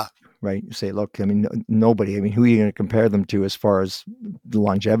the book. Yeah. Right. You say, look, I mean, nobody. I mean, who are you going to compare them to as far as the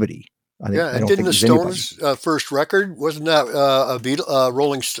longevity? And didn't the Stones' first record, wasn't that a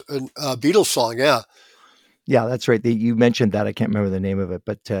Beatles song? Yeah. Yeah, that's right. You mentioned that. I can't remember the name of it,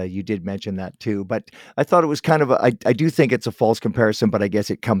 but you did mention that too. But I thought it was kind of I do think it's a false comparison, but I guess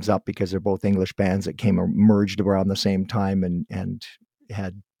it comes up because they're both English bands that merged around the same time and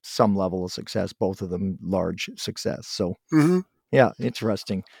had some level of success, both of them large success. So yeah,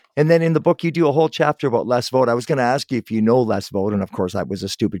 interesting. And then in the book, you do a whole chapter about Les Vaught. I was going to ask you if you know Les Vaught, and of course that was a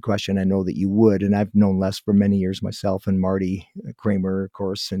stupid question. I know that you would, and I've known Les for many years myself, and Marty Kramer, of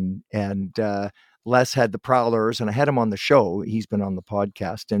course, and Les had the Prowlers, and I had him on the show. He's been on the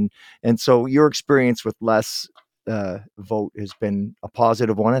podcast, and so your experience with Les Vaught has been a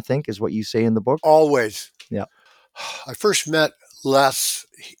positive one, I think, is what you say in the book. Always. Yeah. I first met Les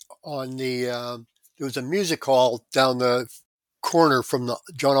on there was a music hall down the corner from the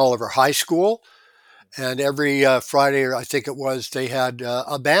John Oliver High School, and every Friday, I think it was, they had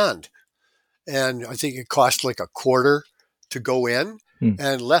a band, and I think it cost like $0.25 to go in.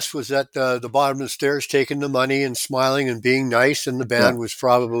 And Les was at the bottom of the stairs taking the money and smiling and being nice, and the band was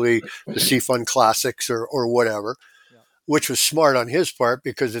probably the Seafund Classics or whatever, which was smart on his part,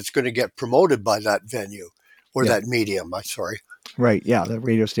 because it's going to get promoted by that venue or that medium. I'm sorry. Right. Yeah. The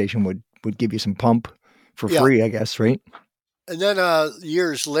radio station would give you some pump for free, I guess. Right. And then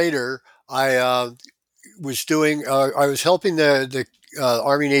years later, I was doing. I was helping the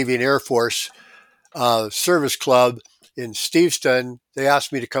Army, Navy, and Air Force service club in Steveston. They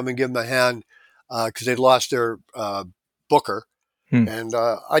asked me to come and give them a hand because they'd lost their booker, and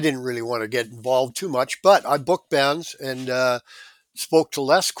I didn't really want to get involved too much. But I booked bands and spoke to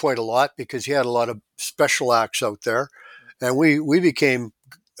Les quite a lot, because he had a lot of special acts out there, and we became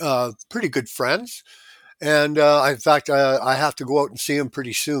pretty good friends. And in fact, I have to go out and see him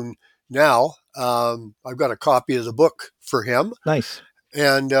pretty soon now. I've got a copy of the book for him. Nice.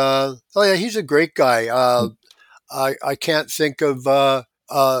 And he's a great guy. I can't think of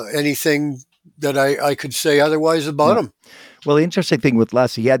anything that I could say otherwise about him. Well, the interesting thing with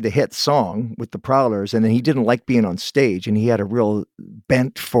Les, he had the hit song with the Prowlers, and then he didn't like being on stage, and he had a real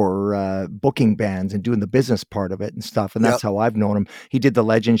bent for booking bands and doing the business part of it and stuff. And that's how I've known him. He did the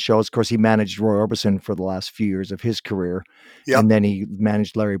Legend shows. Of course, he managed Roy Orbison for the last few years of his career. And then he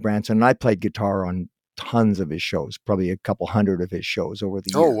managed Larry Branson. And I played guitar on tons of his shows, probably a couple hundred of his shows over the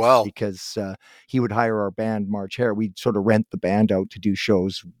years. Oh, wow. Because he would hire our band, March Hare. We'd sort of rent the band out to do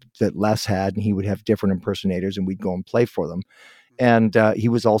shows that Les had, and he would have different impersonators, and we'd go and play for them. And he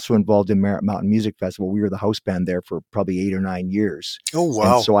was also involved in Merritt Mountain Music Festival. We were the house band there for probably 8 or 9 years. Oh,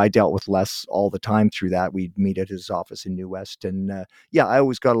 wow. And so I dealt with Les all the time through that. We'd meet at his office in New West. And yeah, I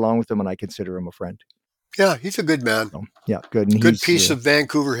always got along with him, and I consider him a friend. Yeah, he's a good man. So, yeah, good. And good piece of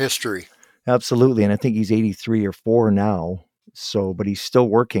Vancouver history. Absolutely. And I think he's 83 or 4 now. So, but he's still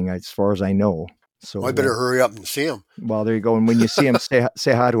working as far as I know. So I better hurry up and see him. Well, there you go. And when you see him,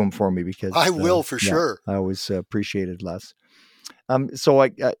 say hi to him for me, because I will for sure. I always appreciated Les. So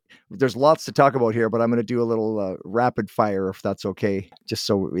there's lots to talk about here, but I'm going to do a little rapid fire, if that's okay, just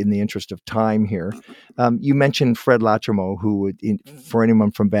so in the interest of time here. You mentioned Fred Latrimo, who, for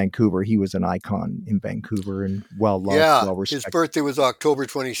anyone from Vancouver, he was an icon in Vancouver and well-loved, well-respected. His birthday was October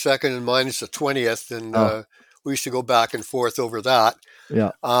 22nd, and mine is the 20th, and we used to go back and forth over that.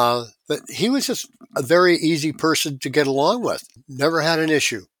 Yeah. But he was just a very easy person to get along with. Never had an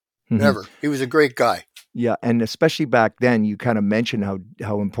issue. Mm-hmm. Never. He was a great guy. Yeah, and especially back then, you kind of mentioned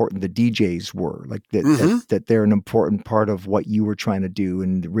how important the DJs were, like that they're an important part of what you were trying to do.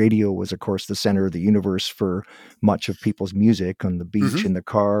 And the radio was, of course, the center of the universe for much of people's music on the beach, in the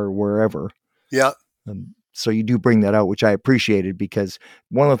car, wherever. Yeah. So you do bring that out, which I appreciated, because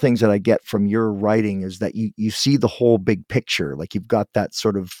one of the things that I get from your writing is that you see the whole big picture. Like you've got that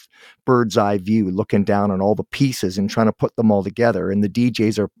sort of bird's eye view looking down on all the pieces and trying to put them all together. And the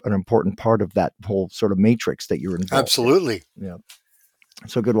DJs are an important part of that whole sort of matrix that you're involved Absolutely. in. Yeah.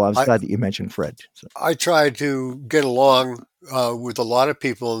 So good. Well, I was glad that you mentioned Fred. So. I tried to get along with a lot of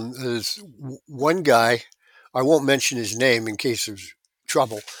people. And there's one guy, I won't mention his name in case there's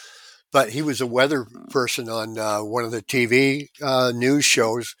trouble, but he was a weather person on one of the TV news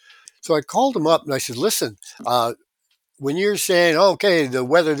shows. So I called him up and I said, listen, when you're saying, okay, the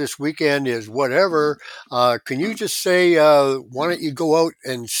weather this weekend is whatever, can you just say, why don't you go out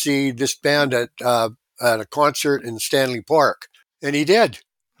and see this band at a concert in Stanley Park? And he did.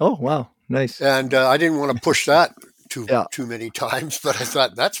 Oh, wow. Nice. And I didn't want to push that too many times, but I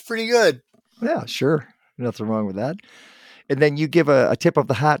thought that's pretty good. Yeah, sure. Nothing wrong with that. And then you give a tip of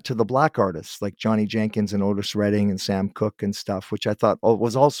the hat to the black artists like Johnny Jenkins and Otis Redding and Sam Cooke and stuff, which I thought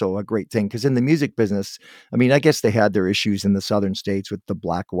was also a great thing. Because in the music business, I mean, I guess they had their issues in the southern states with the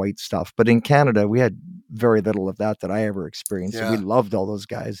black-white stuff. But in Canada, we had very little of that I ever experienced. Yeah. And we loved all those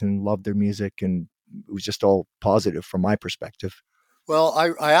guys and loved their music. And it was just all positive from my perspective. Well,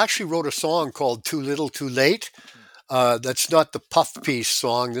 I actually wrote a song called Too Little Too Late. That's not the Puff Piece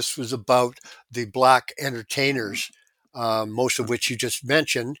song. This was about the black entertainers. Most of which you just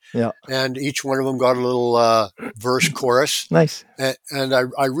mentioned. Yeah. And each one of them got a little verse chorus. Nice. And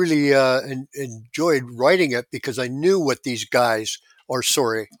I really enjoyed writing it because I knew what these guys,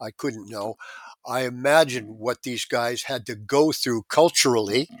 I couldn't know. I imagined what these guys had to go through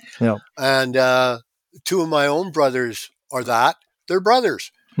culturally. Yeah. And two of my own brothers are that. They're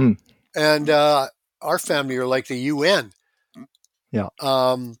brothers. And our family are like the UN. Yeah.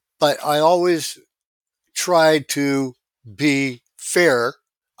 But I always tried to be fair.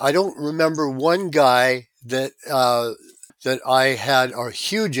 I don't remember one guy that I had a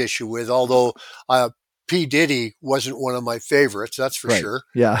huge issue with, although P. Diddy wasn't one of my favorites, that's for sure.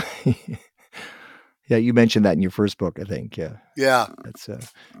 Yeah. Yeah, you mentioned that in your first book, I think. Yeah. Yeah. That's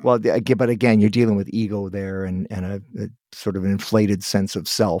but again, you're dealing with ego there and a sort of an inflated sense of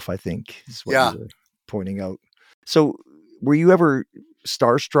self, I think, is what you're pointing out. So were you ever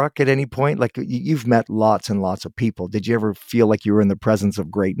starstruck at any point? Like you've met lots and lots of people. Did you ever feel like you were in the presence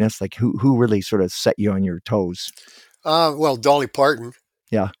of greatness? Like who really sort of set you on your toes? Well, Dolly Parton.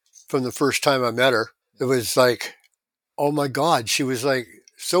 Yeah. From the first time I met her, it was like, oh my God, she was like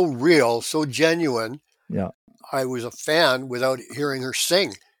so real, so genuine. Yeah. I was a fan without hearing her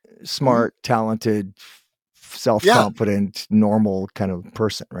sing. Smart, talented, self-confident, normal kind of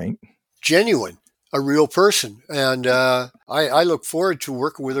person, right? Genuine. A real person. And I look forward to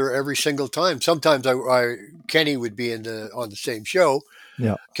working with her every single time. Sometimes Kenny would be on the same show.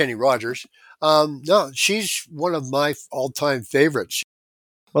 Yeah. Kenny Rogers. No, she's one of my all-time favorites.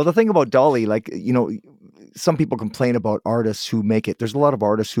 Well, the thing about Dolly, like, you know, some people complain about artists who make it. There's a lot of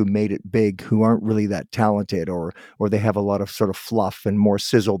artists who made it big who aren't really that talented, or they have a lot of sort of fluff and more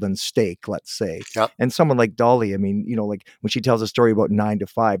sizzle than steak, let's say. Yep. And someone like Dolly, I mean, you know, like when she tells a story about 9 to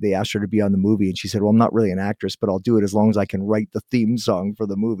 5, they asked her to be on the movie and she said, well, I'm not really an actress, but I'll do it as long as I can write the theme song for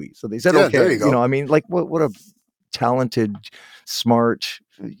the movie. So they said, okay, there you go. You know, I mean, like what a talented, smart,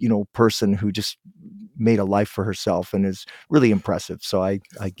 you know, person who just made a life for herself and is really impressive. So I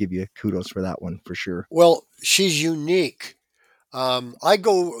give you kudos for that one for sure. Well, she's unique. I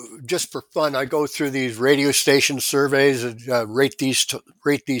go just for fun. I go through these radio station surveys and rate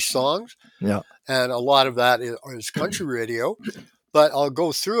these songs. Yeah. And a lot of that is country radio. But I'll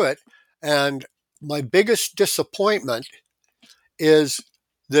go through it, and my biggest disappointment is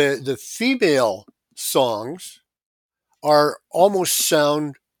the female songs are almost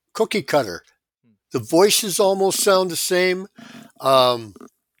sound cookie cutter. The voices almost sound the same.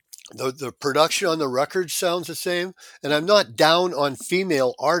 The production on the record sounds the same, and I'm not down on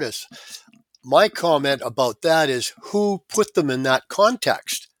female artists. My comment about that is who put them in that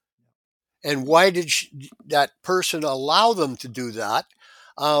context, and why did that person allow them to do that?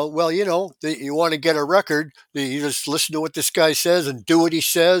 Well, you want to get a record, you just listen to what this guy says and do what he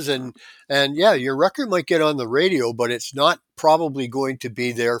says, and yeah, your record might get on the radio, but it's not probably going to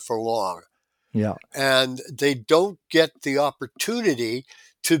be there for long. Yeah. And they don't get the opportunity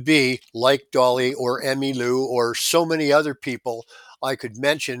to be like Dolly or Emmylou or so many other people I could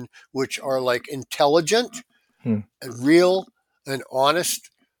mention, which are like intelligent and real and honest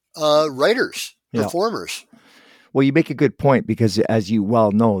writers, performers. Well, you make a good point, because as you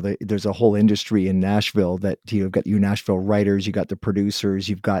well know, there's a whole industry in Nashville that you've got your Nashville writers, you got the producers,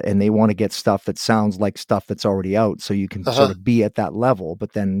 and they want to get stuff that sounds like stuff that's already out, so you can sort of be at that level.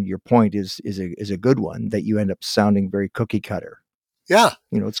 But then your point is a good one, that you end up sounding very cookie cutter. Yeah.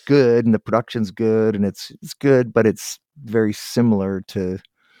 It's good and the production's good and it's good, but it's very similar to,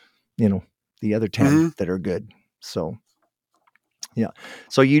 the other 10 that are good. So, yeah.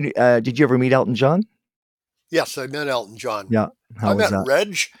 So you, did you ever meet Elton John? Yes, I met Elton John. Yeah. I met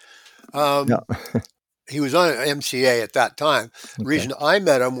Reg. He was on MCA at that time. The reason I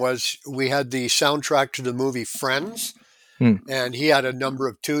met him was we had the soundtrack to the movie Friends, and he had a number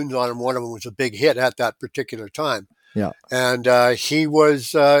of tunes on him. One of them was a big hit at that particular time. Yeah. And he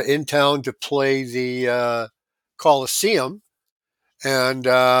was in town to play the Coliseum, and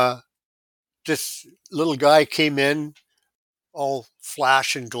this little guy came in all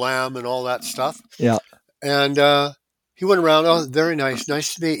flash and glam and all that stuff. Yeah. And he went around, oh, very nice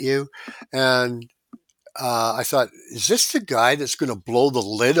to meet you. And I thought, is this the guy that's going to blow the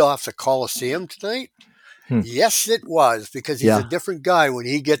lid off the Coliseum tonight? Yes, it was, because he's a different guy when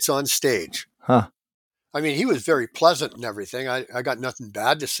he gets on stage. I mean, he was very pleasant and everything. I got nothing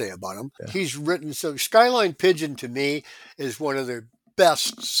bad to say about him. Yeah. He's written, so Skyline Pigeon to me is one of the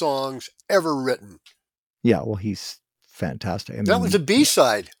best songs ever written. Yeah, well, he's fantastic. I mean, that was a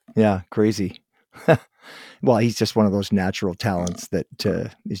B-side. Yeah, crazy. Well, he's just one of those natural talents that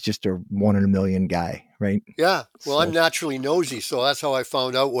is just a 1 in a million guy, right? Yeah. Well, I'm naturally nosy, so that's how I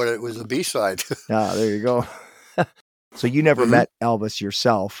found out what it was a B-side. Yeah, there you go. So you never met Elvis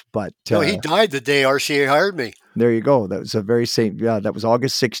yourself, but... no, he died the day RCA hired me. There you go. That was a very same... Yeah, that was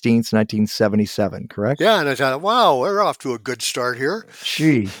August 16th, 1977, correct? Yeah, and I thought, wow, we're off to a good start here.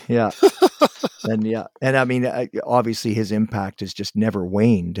 Gee, yeah. And I mean, obviously his impact has just never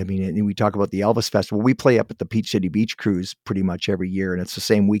waned. I mean, we talk about the Elvis Festival. We play up at the Peach City Beach Cruise pretty much every year, and it's the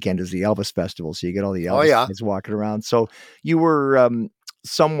same weekend as the Elvis Festival, so you get all the Elvis guys walking around. So you were...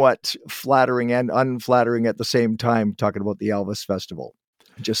 somewhat flattering and unflattering at the same time, talking about the Elvis Festival.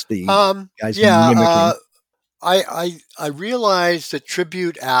 Just the guys mimicking. I realize that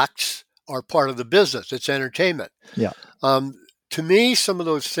tribute acts are part of the business. It's entertainment. Yeah. To me, some of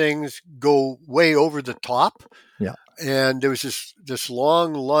those things go way over the top. Yeah. And there was this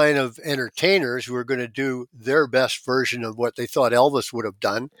long line of entertainers who were going to do their best version of what they thought Elvis would have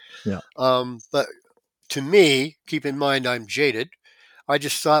done. Yeah. But to me, keep in mind I'm jaded. I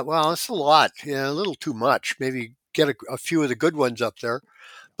just thought, well, that's a lot, a little too much. Maybe get a few of the good ones up there.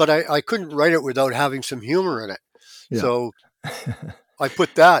 But I couldn't write it without having some humor in it. Yeah. So I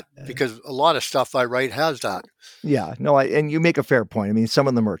put that because a lot of stuff I write has that. Yeah, no, and you make a fair point. I mean, some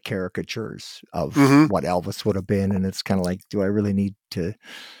of them are caricatures of what Elvis would have been. And it's kind of like, do I really need to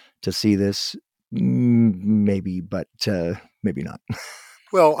see this? Maybe, but maybe not.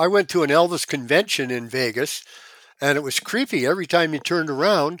 Well, I went to an Elvis convention in Vegas. And it was creepy. Every time you turned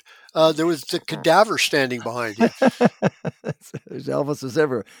around, there was the cadaver standing behind you. There's Elvis as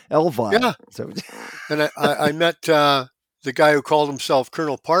ever. Elvi. Yeah. So. And I met the guy who called himself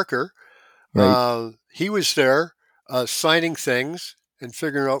Colonel Parker. Right. He was there signing things and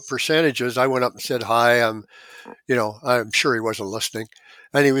figuring out percentages. I went up and said hi. I'm sure he wasn't listening.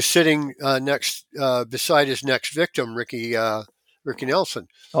 And he was sitting next beside his next victim, Ricky Nelson.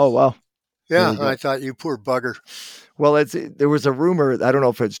 Oh, wow. Yeah, I thought, you poor bugger. Well, there was a rumor, I don't know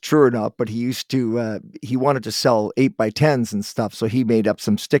if it's true or not, but he wanted to sell 8x10s and stuff. So he made up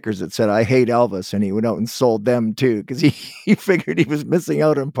some stickers that said, I hate Elvis. And he went out and sold them too, because he figured he was missing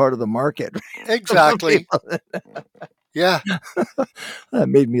out on part of the market. Exactly. Yeah. That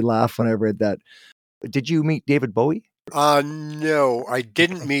made me laugh when I read that. Did you meet David Bowie? No, I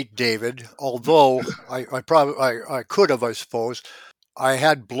didn't meet David, although I could have, I suppose. I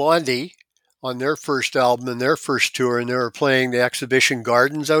had Blondie on their first album and their first tour, and they were playing the Exhibition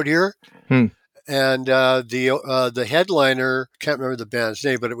Gardens out here. And the headliner, can't remember the band's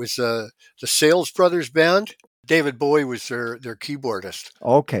name, but it was the Sales Brothers band. David Bowie was their keyboardist.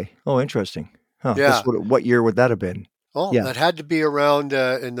 Okay. Oh, interesting. Huh. Yeah. What year would that have been? Oh, Yeah. that had to be around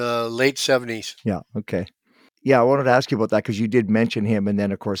in the late 70s. Yeah. Okay. Yeah, I wanted to ask you about that because you did mention him, and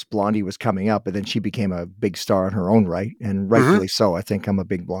then of course Blondie was coming up, and then she became a big star in her own right, and rightfully so. I think I'm a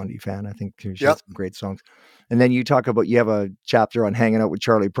big Blondie fan. I think she has some great songs. And then you talk about you have a chapter on hanging out with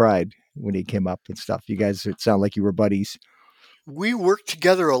Charlie Pride when he came up and stuff. You guys, it sound like you were buddies. We worked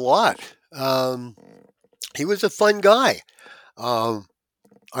together a lot. He was a fun guy. I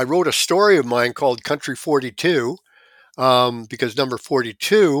wrote a story of mine called Country 42 because number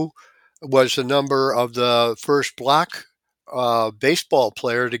 42 was the number of the first black baseball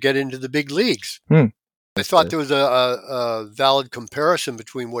player to get into the big leagues. I thought there was a valid comparison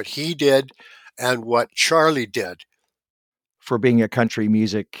between what he did and what Charlie did. For being a country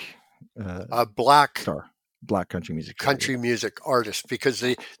music black country music artist, because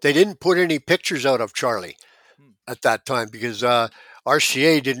they didn't put any pictures out of Charlie at that time because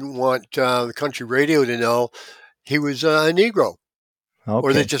RCA didn't want the country radio to know he was a Negro,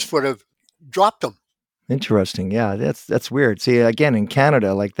 or they just would have dropped him. Interesting. Yeah, that's weird. See, again, in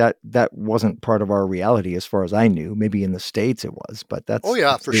Canada, like that wasn't part of our reality as far as I knew. Maybe in the States it was, but that's for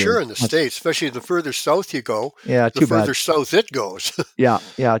weird. Sure in the States, especially the further south you go. Yeah, the further south it goes. yeah,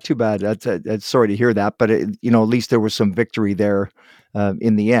 too bad. That's sorry to hear that, but at least there was some victory there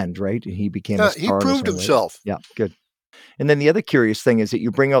in the end, right? He became a star. He proved himself. Right? Yeah, good. And then the other curious thing is that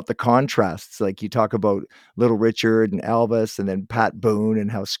you bring out the contrasts. Like you talk about Little Richard and Elvis, and then Pat Boone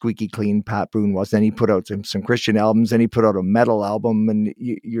and how squeaky clean Pat Boone was. Then he put out some Christian albums, and he put out a metal album, and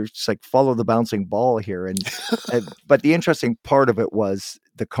you're just like, follow the bouncing ball here. And but the interesting part of it was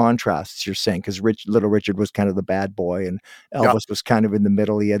the contrasts you're saying, because Little Richard was kind of the bad boy, and Elvis was kind of in the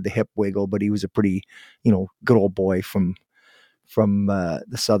middle. He had the hip wiggle, but he was a pretty, good old boy from the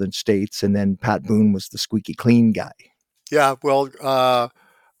southern states. And then Pat Boone was the squeaky clean guy. Yeah, well,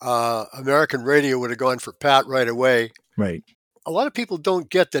 American radio would have gone for Pat right away. Right. A lot of people don't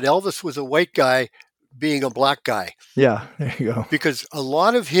get that Elvis was a white guy being a black guy. Yeah, there you go. Because a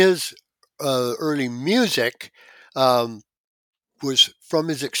lot of his early music was from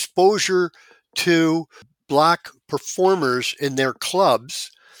his exposure to black performers in their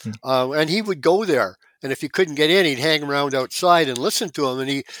clubs, and he would go there. And if he couldn't get in, he'd hang around outside and listen to him.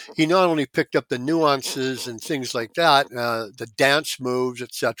 And he not only picked up the nuances and things like that, the dance moves,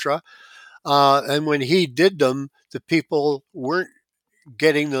 etc. And when he did them, the people weren't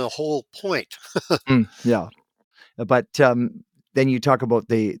getting the whole point. Yeah. But then you talk about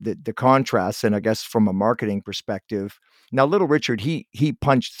the contrast, and I guess from a marketing perspective, now Little Richard, he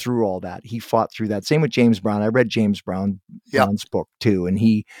punched through all that. He fought through that. Same with James Brown. I read James Brown's book too, and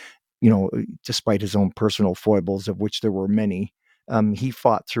he, despite his own personal foibles, of which there were many, he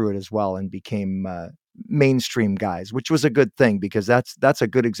fought through it as well and became mainstream guys, which was a good thing, because that's a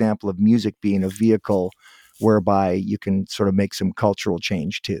good example of music being a vehicle whereby you can sort of make some cultural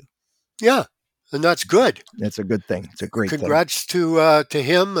change too. Yeah, and that's good. It's a good thing. It's a great Congrats to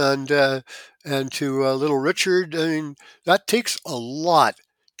him and to Little Richard. I mean, that takes a lot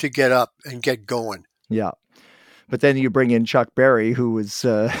to get up and get going. Yeah. But then you bring in Chuck Berry, who was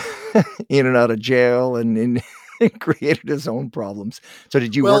in and out of jail and created his own problems. So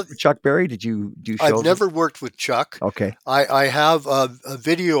did you work with Chuck Berry? Did you do shows? I've never worked with Chuck. Okay. I have a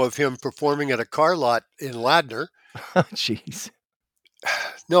video of him performing at a car lot in Ladner. Jeez.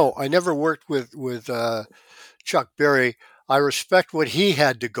 No, I never worked with Chuck Berry. I respect what he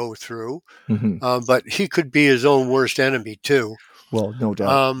had to go through, but he could be his own worst enemy too. Well, no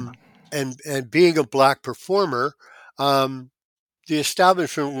doubt. And being a black performer, the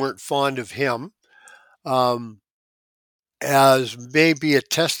establishment weren't fond of him, as may be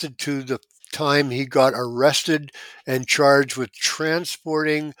attested to the time he got arrested and charged with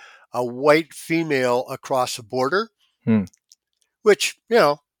transporting a white female across the border, which,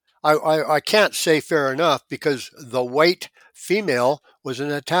 I can't say fair enough, because the white female was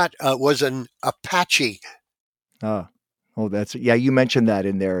an Apache. Oh, you mentioned that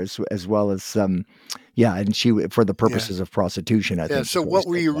in there as well as and she, for the purposes of prostitution, I think. So what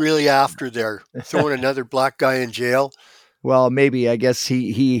were you really after there? Throwing another black guy in jail? Well, maybe, I guess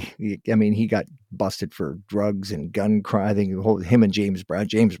he got busted for drugs and gun crime. I think him and James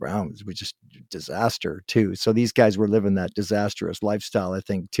Brown was just disaster too. So these guys were living that disastrous lifestyle, I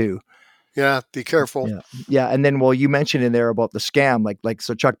think, too. Yeah, be careful. Yeah. And then, well, you mentioned in there about the scam,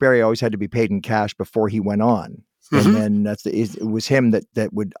 so Chuck Berry always had to be paid in cash before he went on. And then it was him that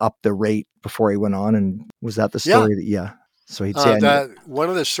would up the rate before he went on. And was that the story? Yeah. So he'd say, that one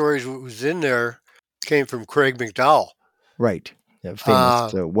of the stories that was in there came from Craig McDowell. Right. Yeah,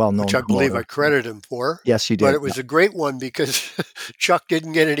 famous, well-known which I believe I credit him for. Yes, you did. But it was a great one because Chuck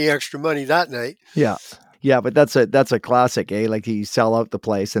didn't get any extra money that night. Yeah. Yeah, but that's a classic, eh? Like, he sell out the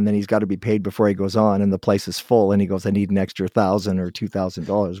place and then he's got to be paid before he goes on, and the place is full, and he goes, I need an extra $1,000 or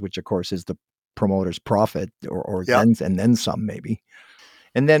 $2,000, which of course is the promoter's profit, or then some, maybe.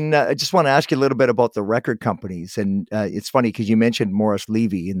 And then I just want to ask you a little bit about the record companies. And it's funny because you mentioned Morris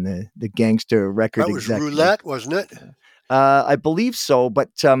Levy and the gangster record executive. That was executive. Roulette, wasn't it? I believe so, but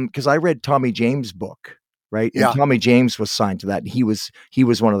because I read Tommy James' book, right? And Tommy James was signed to that. And he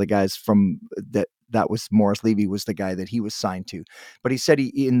was one of the guys from that was Morris Levy was the guy that he was signed to. But he said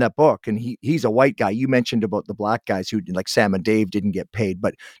in that book, and he's a white guy. You mentioned about the black guys who, like Sam and Dave, didn't get paid,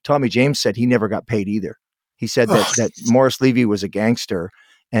 but Tommy James said he never got paid either. He said that Morris Levy was a gangster,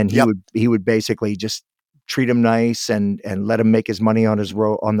 and he would basically just treat him nice and let him make his money on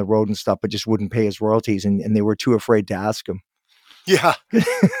the road and stuff, but just wouldn't pay his royalties, and they were too afraid to ask him. Yeah.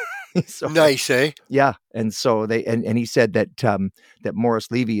 So, nice, eh? Yeah. And so and he said that that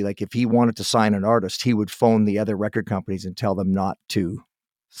Morris Levy, like, if he wanted to sign an artist, he would phone the other record companies and tell them not to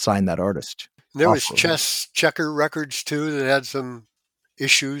sign that artist. There was Checker Records too that had some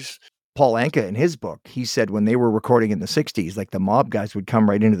issues. Paul Anka, in his book, he said when they were recording in the 60s, like, the mob guys would come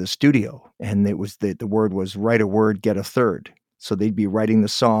right into the studio, and it was the word was write a word, get a third. So they'd be writing the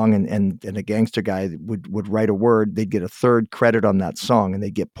song, and a gangster guy would write a word. They'd get a third credit on that song, and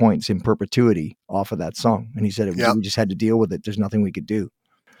they'd get points in perpetuity off of that song. And he said we just had to deal with it. There's nothing we could do.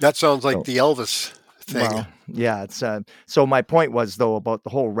 That sounds like the Elvis thing. Well, yeah, it's so my point was, though, about the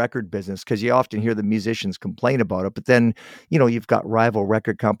whole record business, because you often hear the musicians complain about it, but then, you've got rival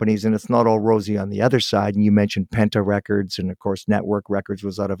record companies, and it's not all rosy on the other side. And you mentioned Penta Records, and of course Network Records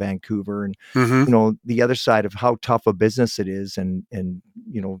was out of Vancouver, and the other side of how tough a business it is, and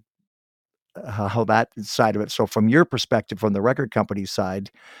how that side of it. So from your perspective, from the record company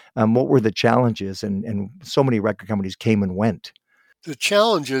side, what were the challenges? And so many record companies came and went. The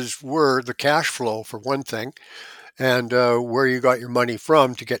challenges were the cash flow, for one thing, and where you got your money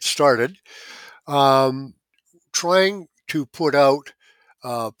from to get started. Trying to put out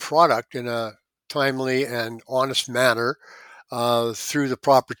product in a timely and honest manner through the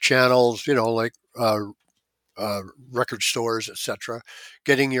proper channels, like record stores, etc.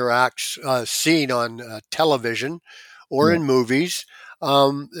 Getting your acts seen on television or in movies.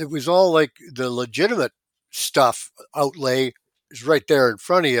 It was all like the legitimate stuff outlay is right there in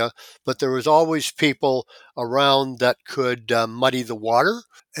front of you, but there was always people around that could muddy the water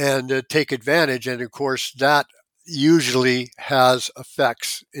and take advantage. And of course, that usually has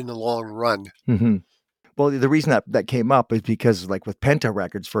effects in the long run. Mm-hmm. Well, the reason that came up is because, like, with Penta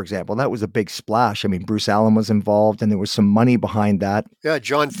Records, for example, that was a big splash. I mean, Bruce Allen was involved, and there was some money behind that. Yeah,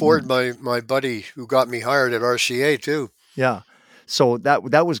 John Ford, my buddy who got me hired at RCA too. Yeah. So that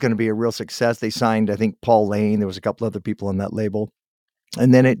was going to be a real success. They signed, I think, Paul Lane. There was a couple other people on that label.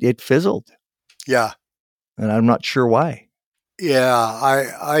 And then it fizzled. Yeah. And I'm not sure why. Yeah,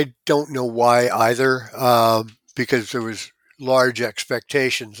 I don't know why either, because there was large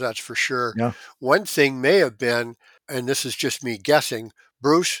expectations, that's for sure. Yeah. One thing may have been, and this is just me guessing,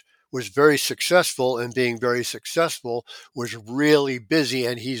 Bruce was very successful, and being very successful was really busy,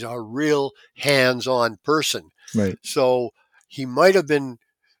 and he's a real hands-on person. Right. So he might have been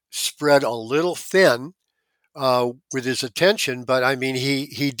spread a little thin with his attention, but I mean,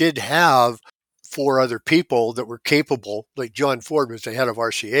 he did have 4 other people that were capable, like John Ford was the head of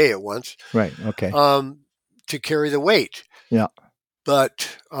RCA at once. Right. Okay. To carry the weight. Yeah.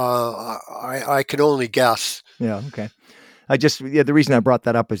 But I can only guess. Yeah. Okay. The reason I brought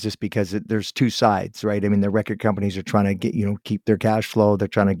that up is just because there's two sides, right? I mean, the record companies are trying to get, keep their cash flow. They're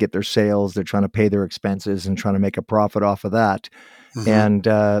trying to get their sales. They're trying to pay their expenses and trying to make a profit off of that. Mm-hmm. And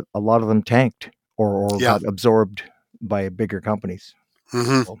a lot of them tanked or got absorbed by bigger companies.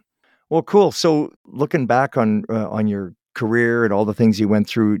 Mm-hmm. So, well, cool. So looking back on your career and all the things you went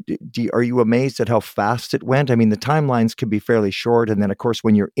through, are you amazed at how fast it went? I mean, the timelines can be fairly short. And then, of course,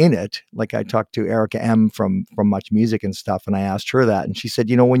 when you're in it, like I talked to Erica M from Much Music and stuff, and I asked her that, and she said,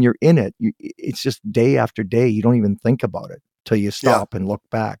 when you're in it, it's just day after day. You don't even think about it till you stop and look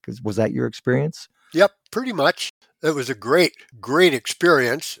back. Was that your experience? Yep, pretty much. it was a great, great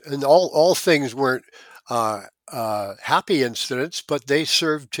experience, and all things weren't happy incidents, but they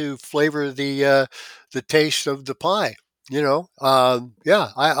served to flavor the taste of the pie. Yeah,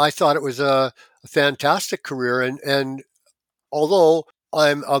 I thought it was a fantastic career, and although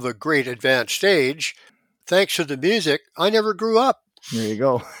I'm of a great advanced age, thanks to the music, I never grew up. There you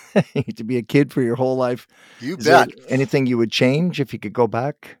go. To be a kid for your whole life. You Is there bet. anything you would change if you could go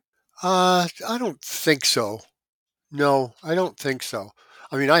back? I don't think so. No, I don't think so.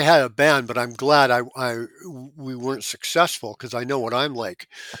 I mean, I had a band, but I'm glad we weren't successful because I know what I'm like.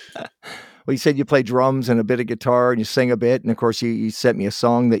 Well, you said you play drums and a bit of guitar and you sing a bit, and of course you sent me a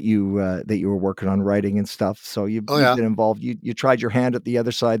song that you were working on writing and stuff. So you've Yeah. been involved. You tried your hand at the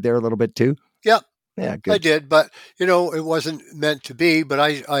other side there a little bit too. Yeah, Yeah, I good. did, but it wasn't meant to be. But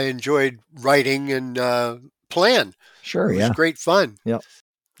I enjoyed writing and playing. Sure, It was yeah, great fun. yeah.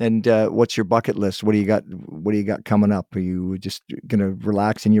 And what's your bucket list? What do you got? What do you got coming up? Are you just gonna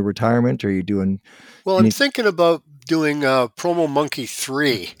relax in your retirement, or are you doing? Well, I'm thinking about doing Promo Monkey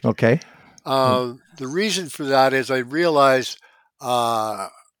 3. Okay. The reason for that is I realize,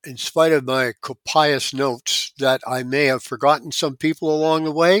 in spite of my copious notes, that I may have forgotten some people along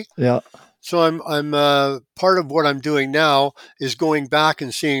the way. Yeah. So I'm part of what I'm doing now is going back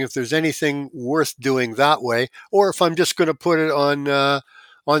and seeing if there's anything worth doing that way, or if I'm just going to put it on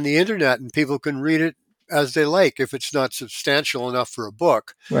the internet and people can read it as they like if it's not substantial enough for a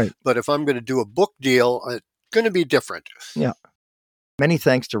book. Right. But if I'm going to do a book deal, it's going to be different. Yeah. Many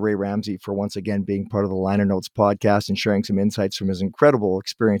thanks to Ray Ramsay for once again being part of the Liner Notes podcast and sharing some insights from his incredible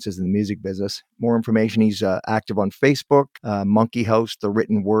experiences in the music business. More information, he's active on Facebook, Monkey House, The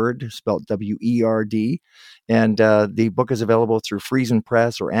Written Word, spelled W-E-R-D. And the book is available through Friesen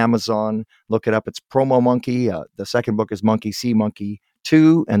Press or Amazon. Look it up. It's Promo Monkey. The second book is Monkey See Monkey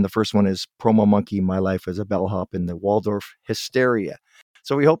 2. And the first one is Promo Monkey, My Life as a Bellhop in the Waldorf Hysteria.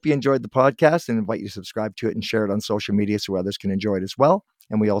 So we hope you enjoyed the podcast and invite you to subscribe to it and share it on social media so others can enjoy it as well.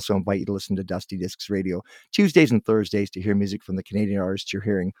 And we also invite you to listen to Dusty Discs Radio Tuesdays and Thursdays to hear music from the Canadian artists you're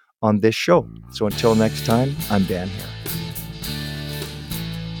hearing on this show. So until next time, I'm Dan here.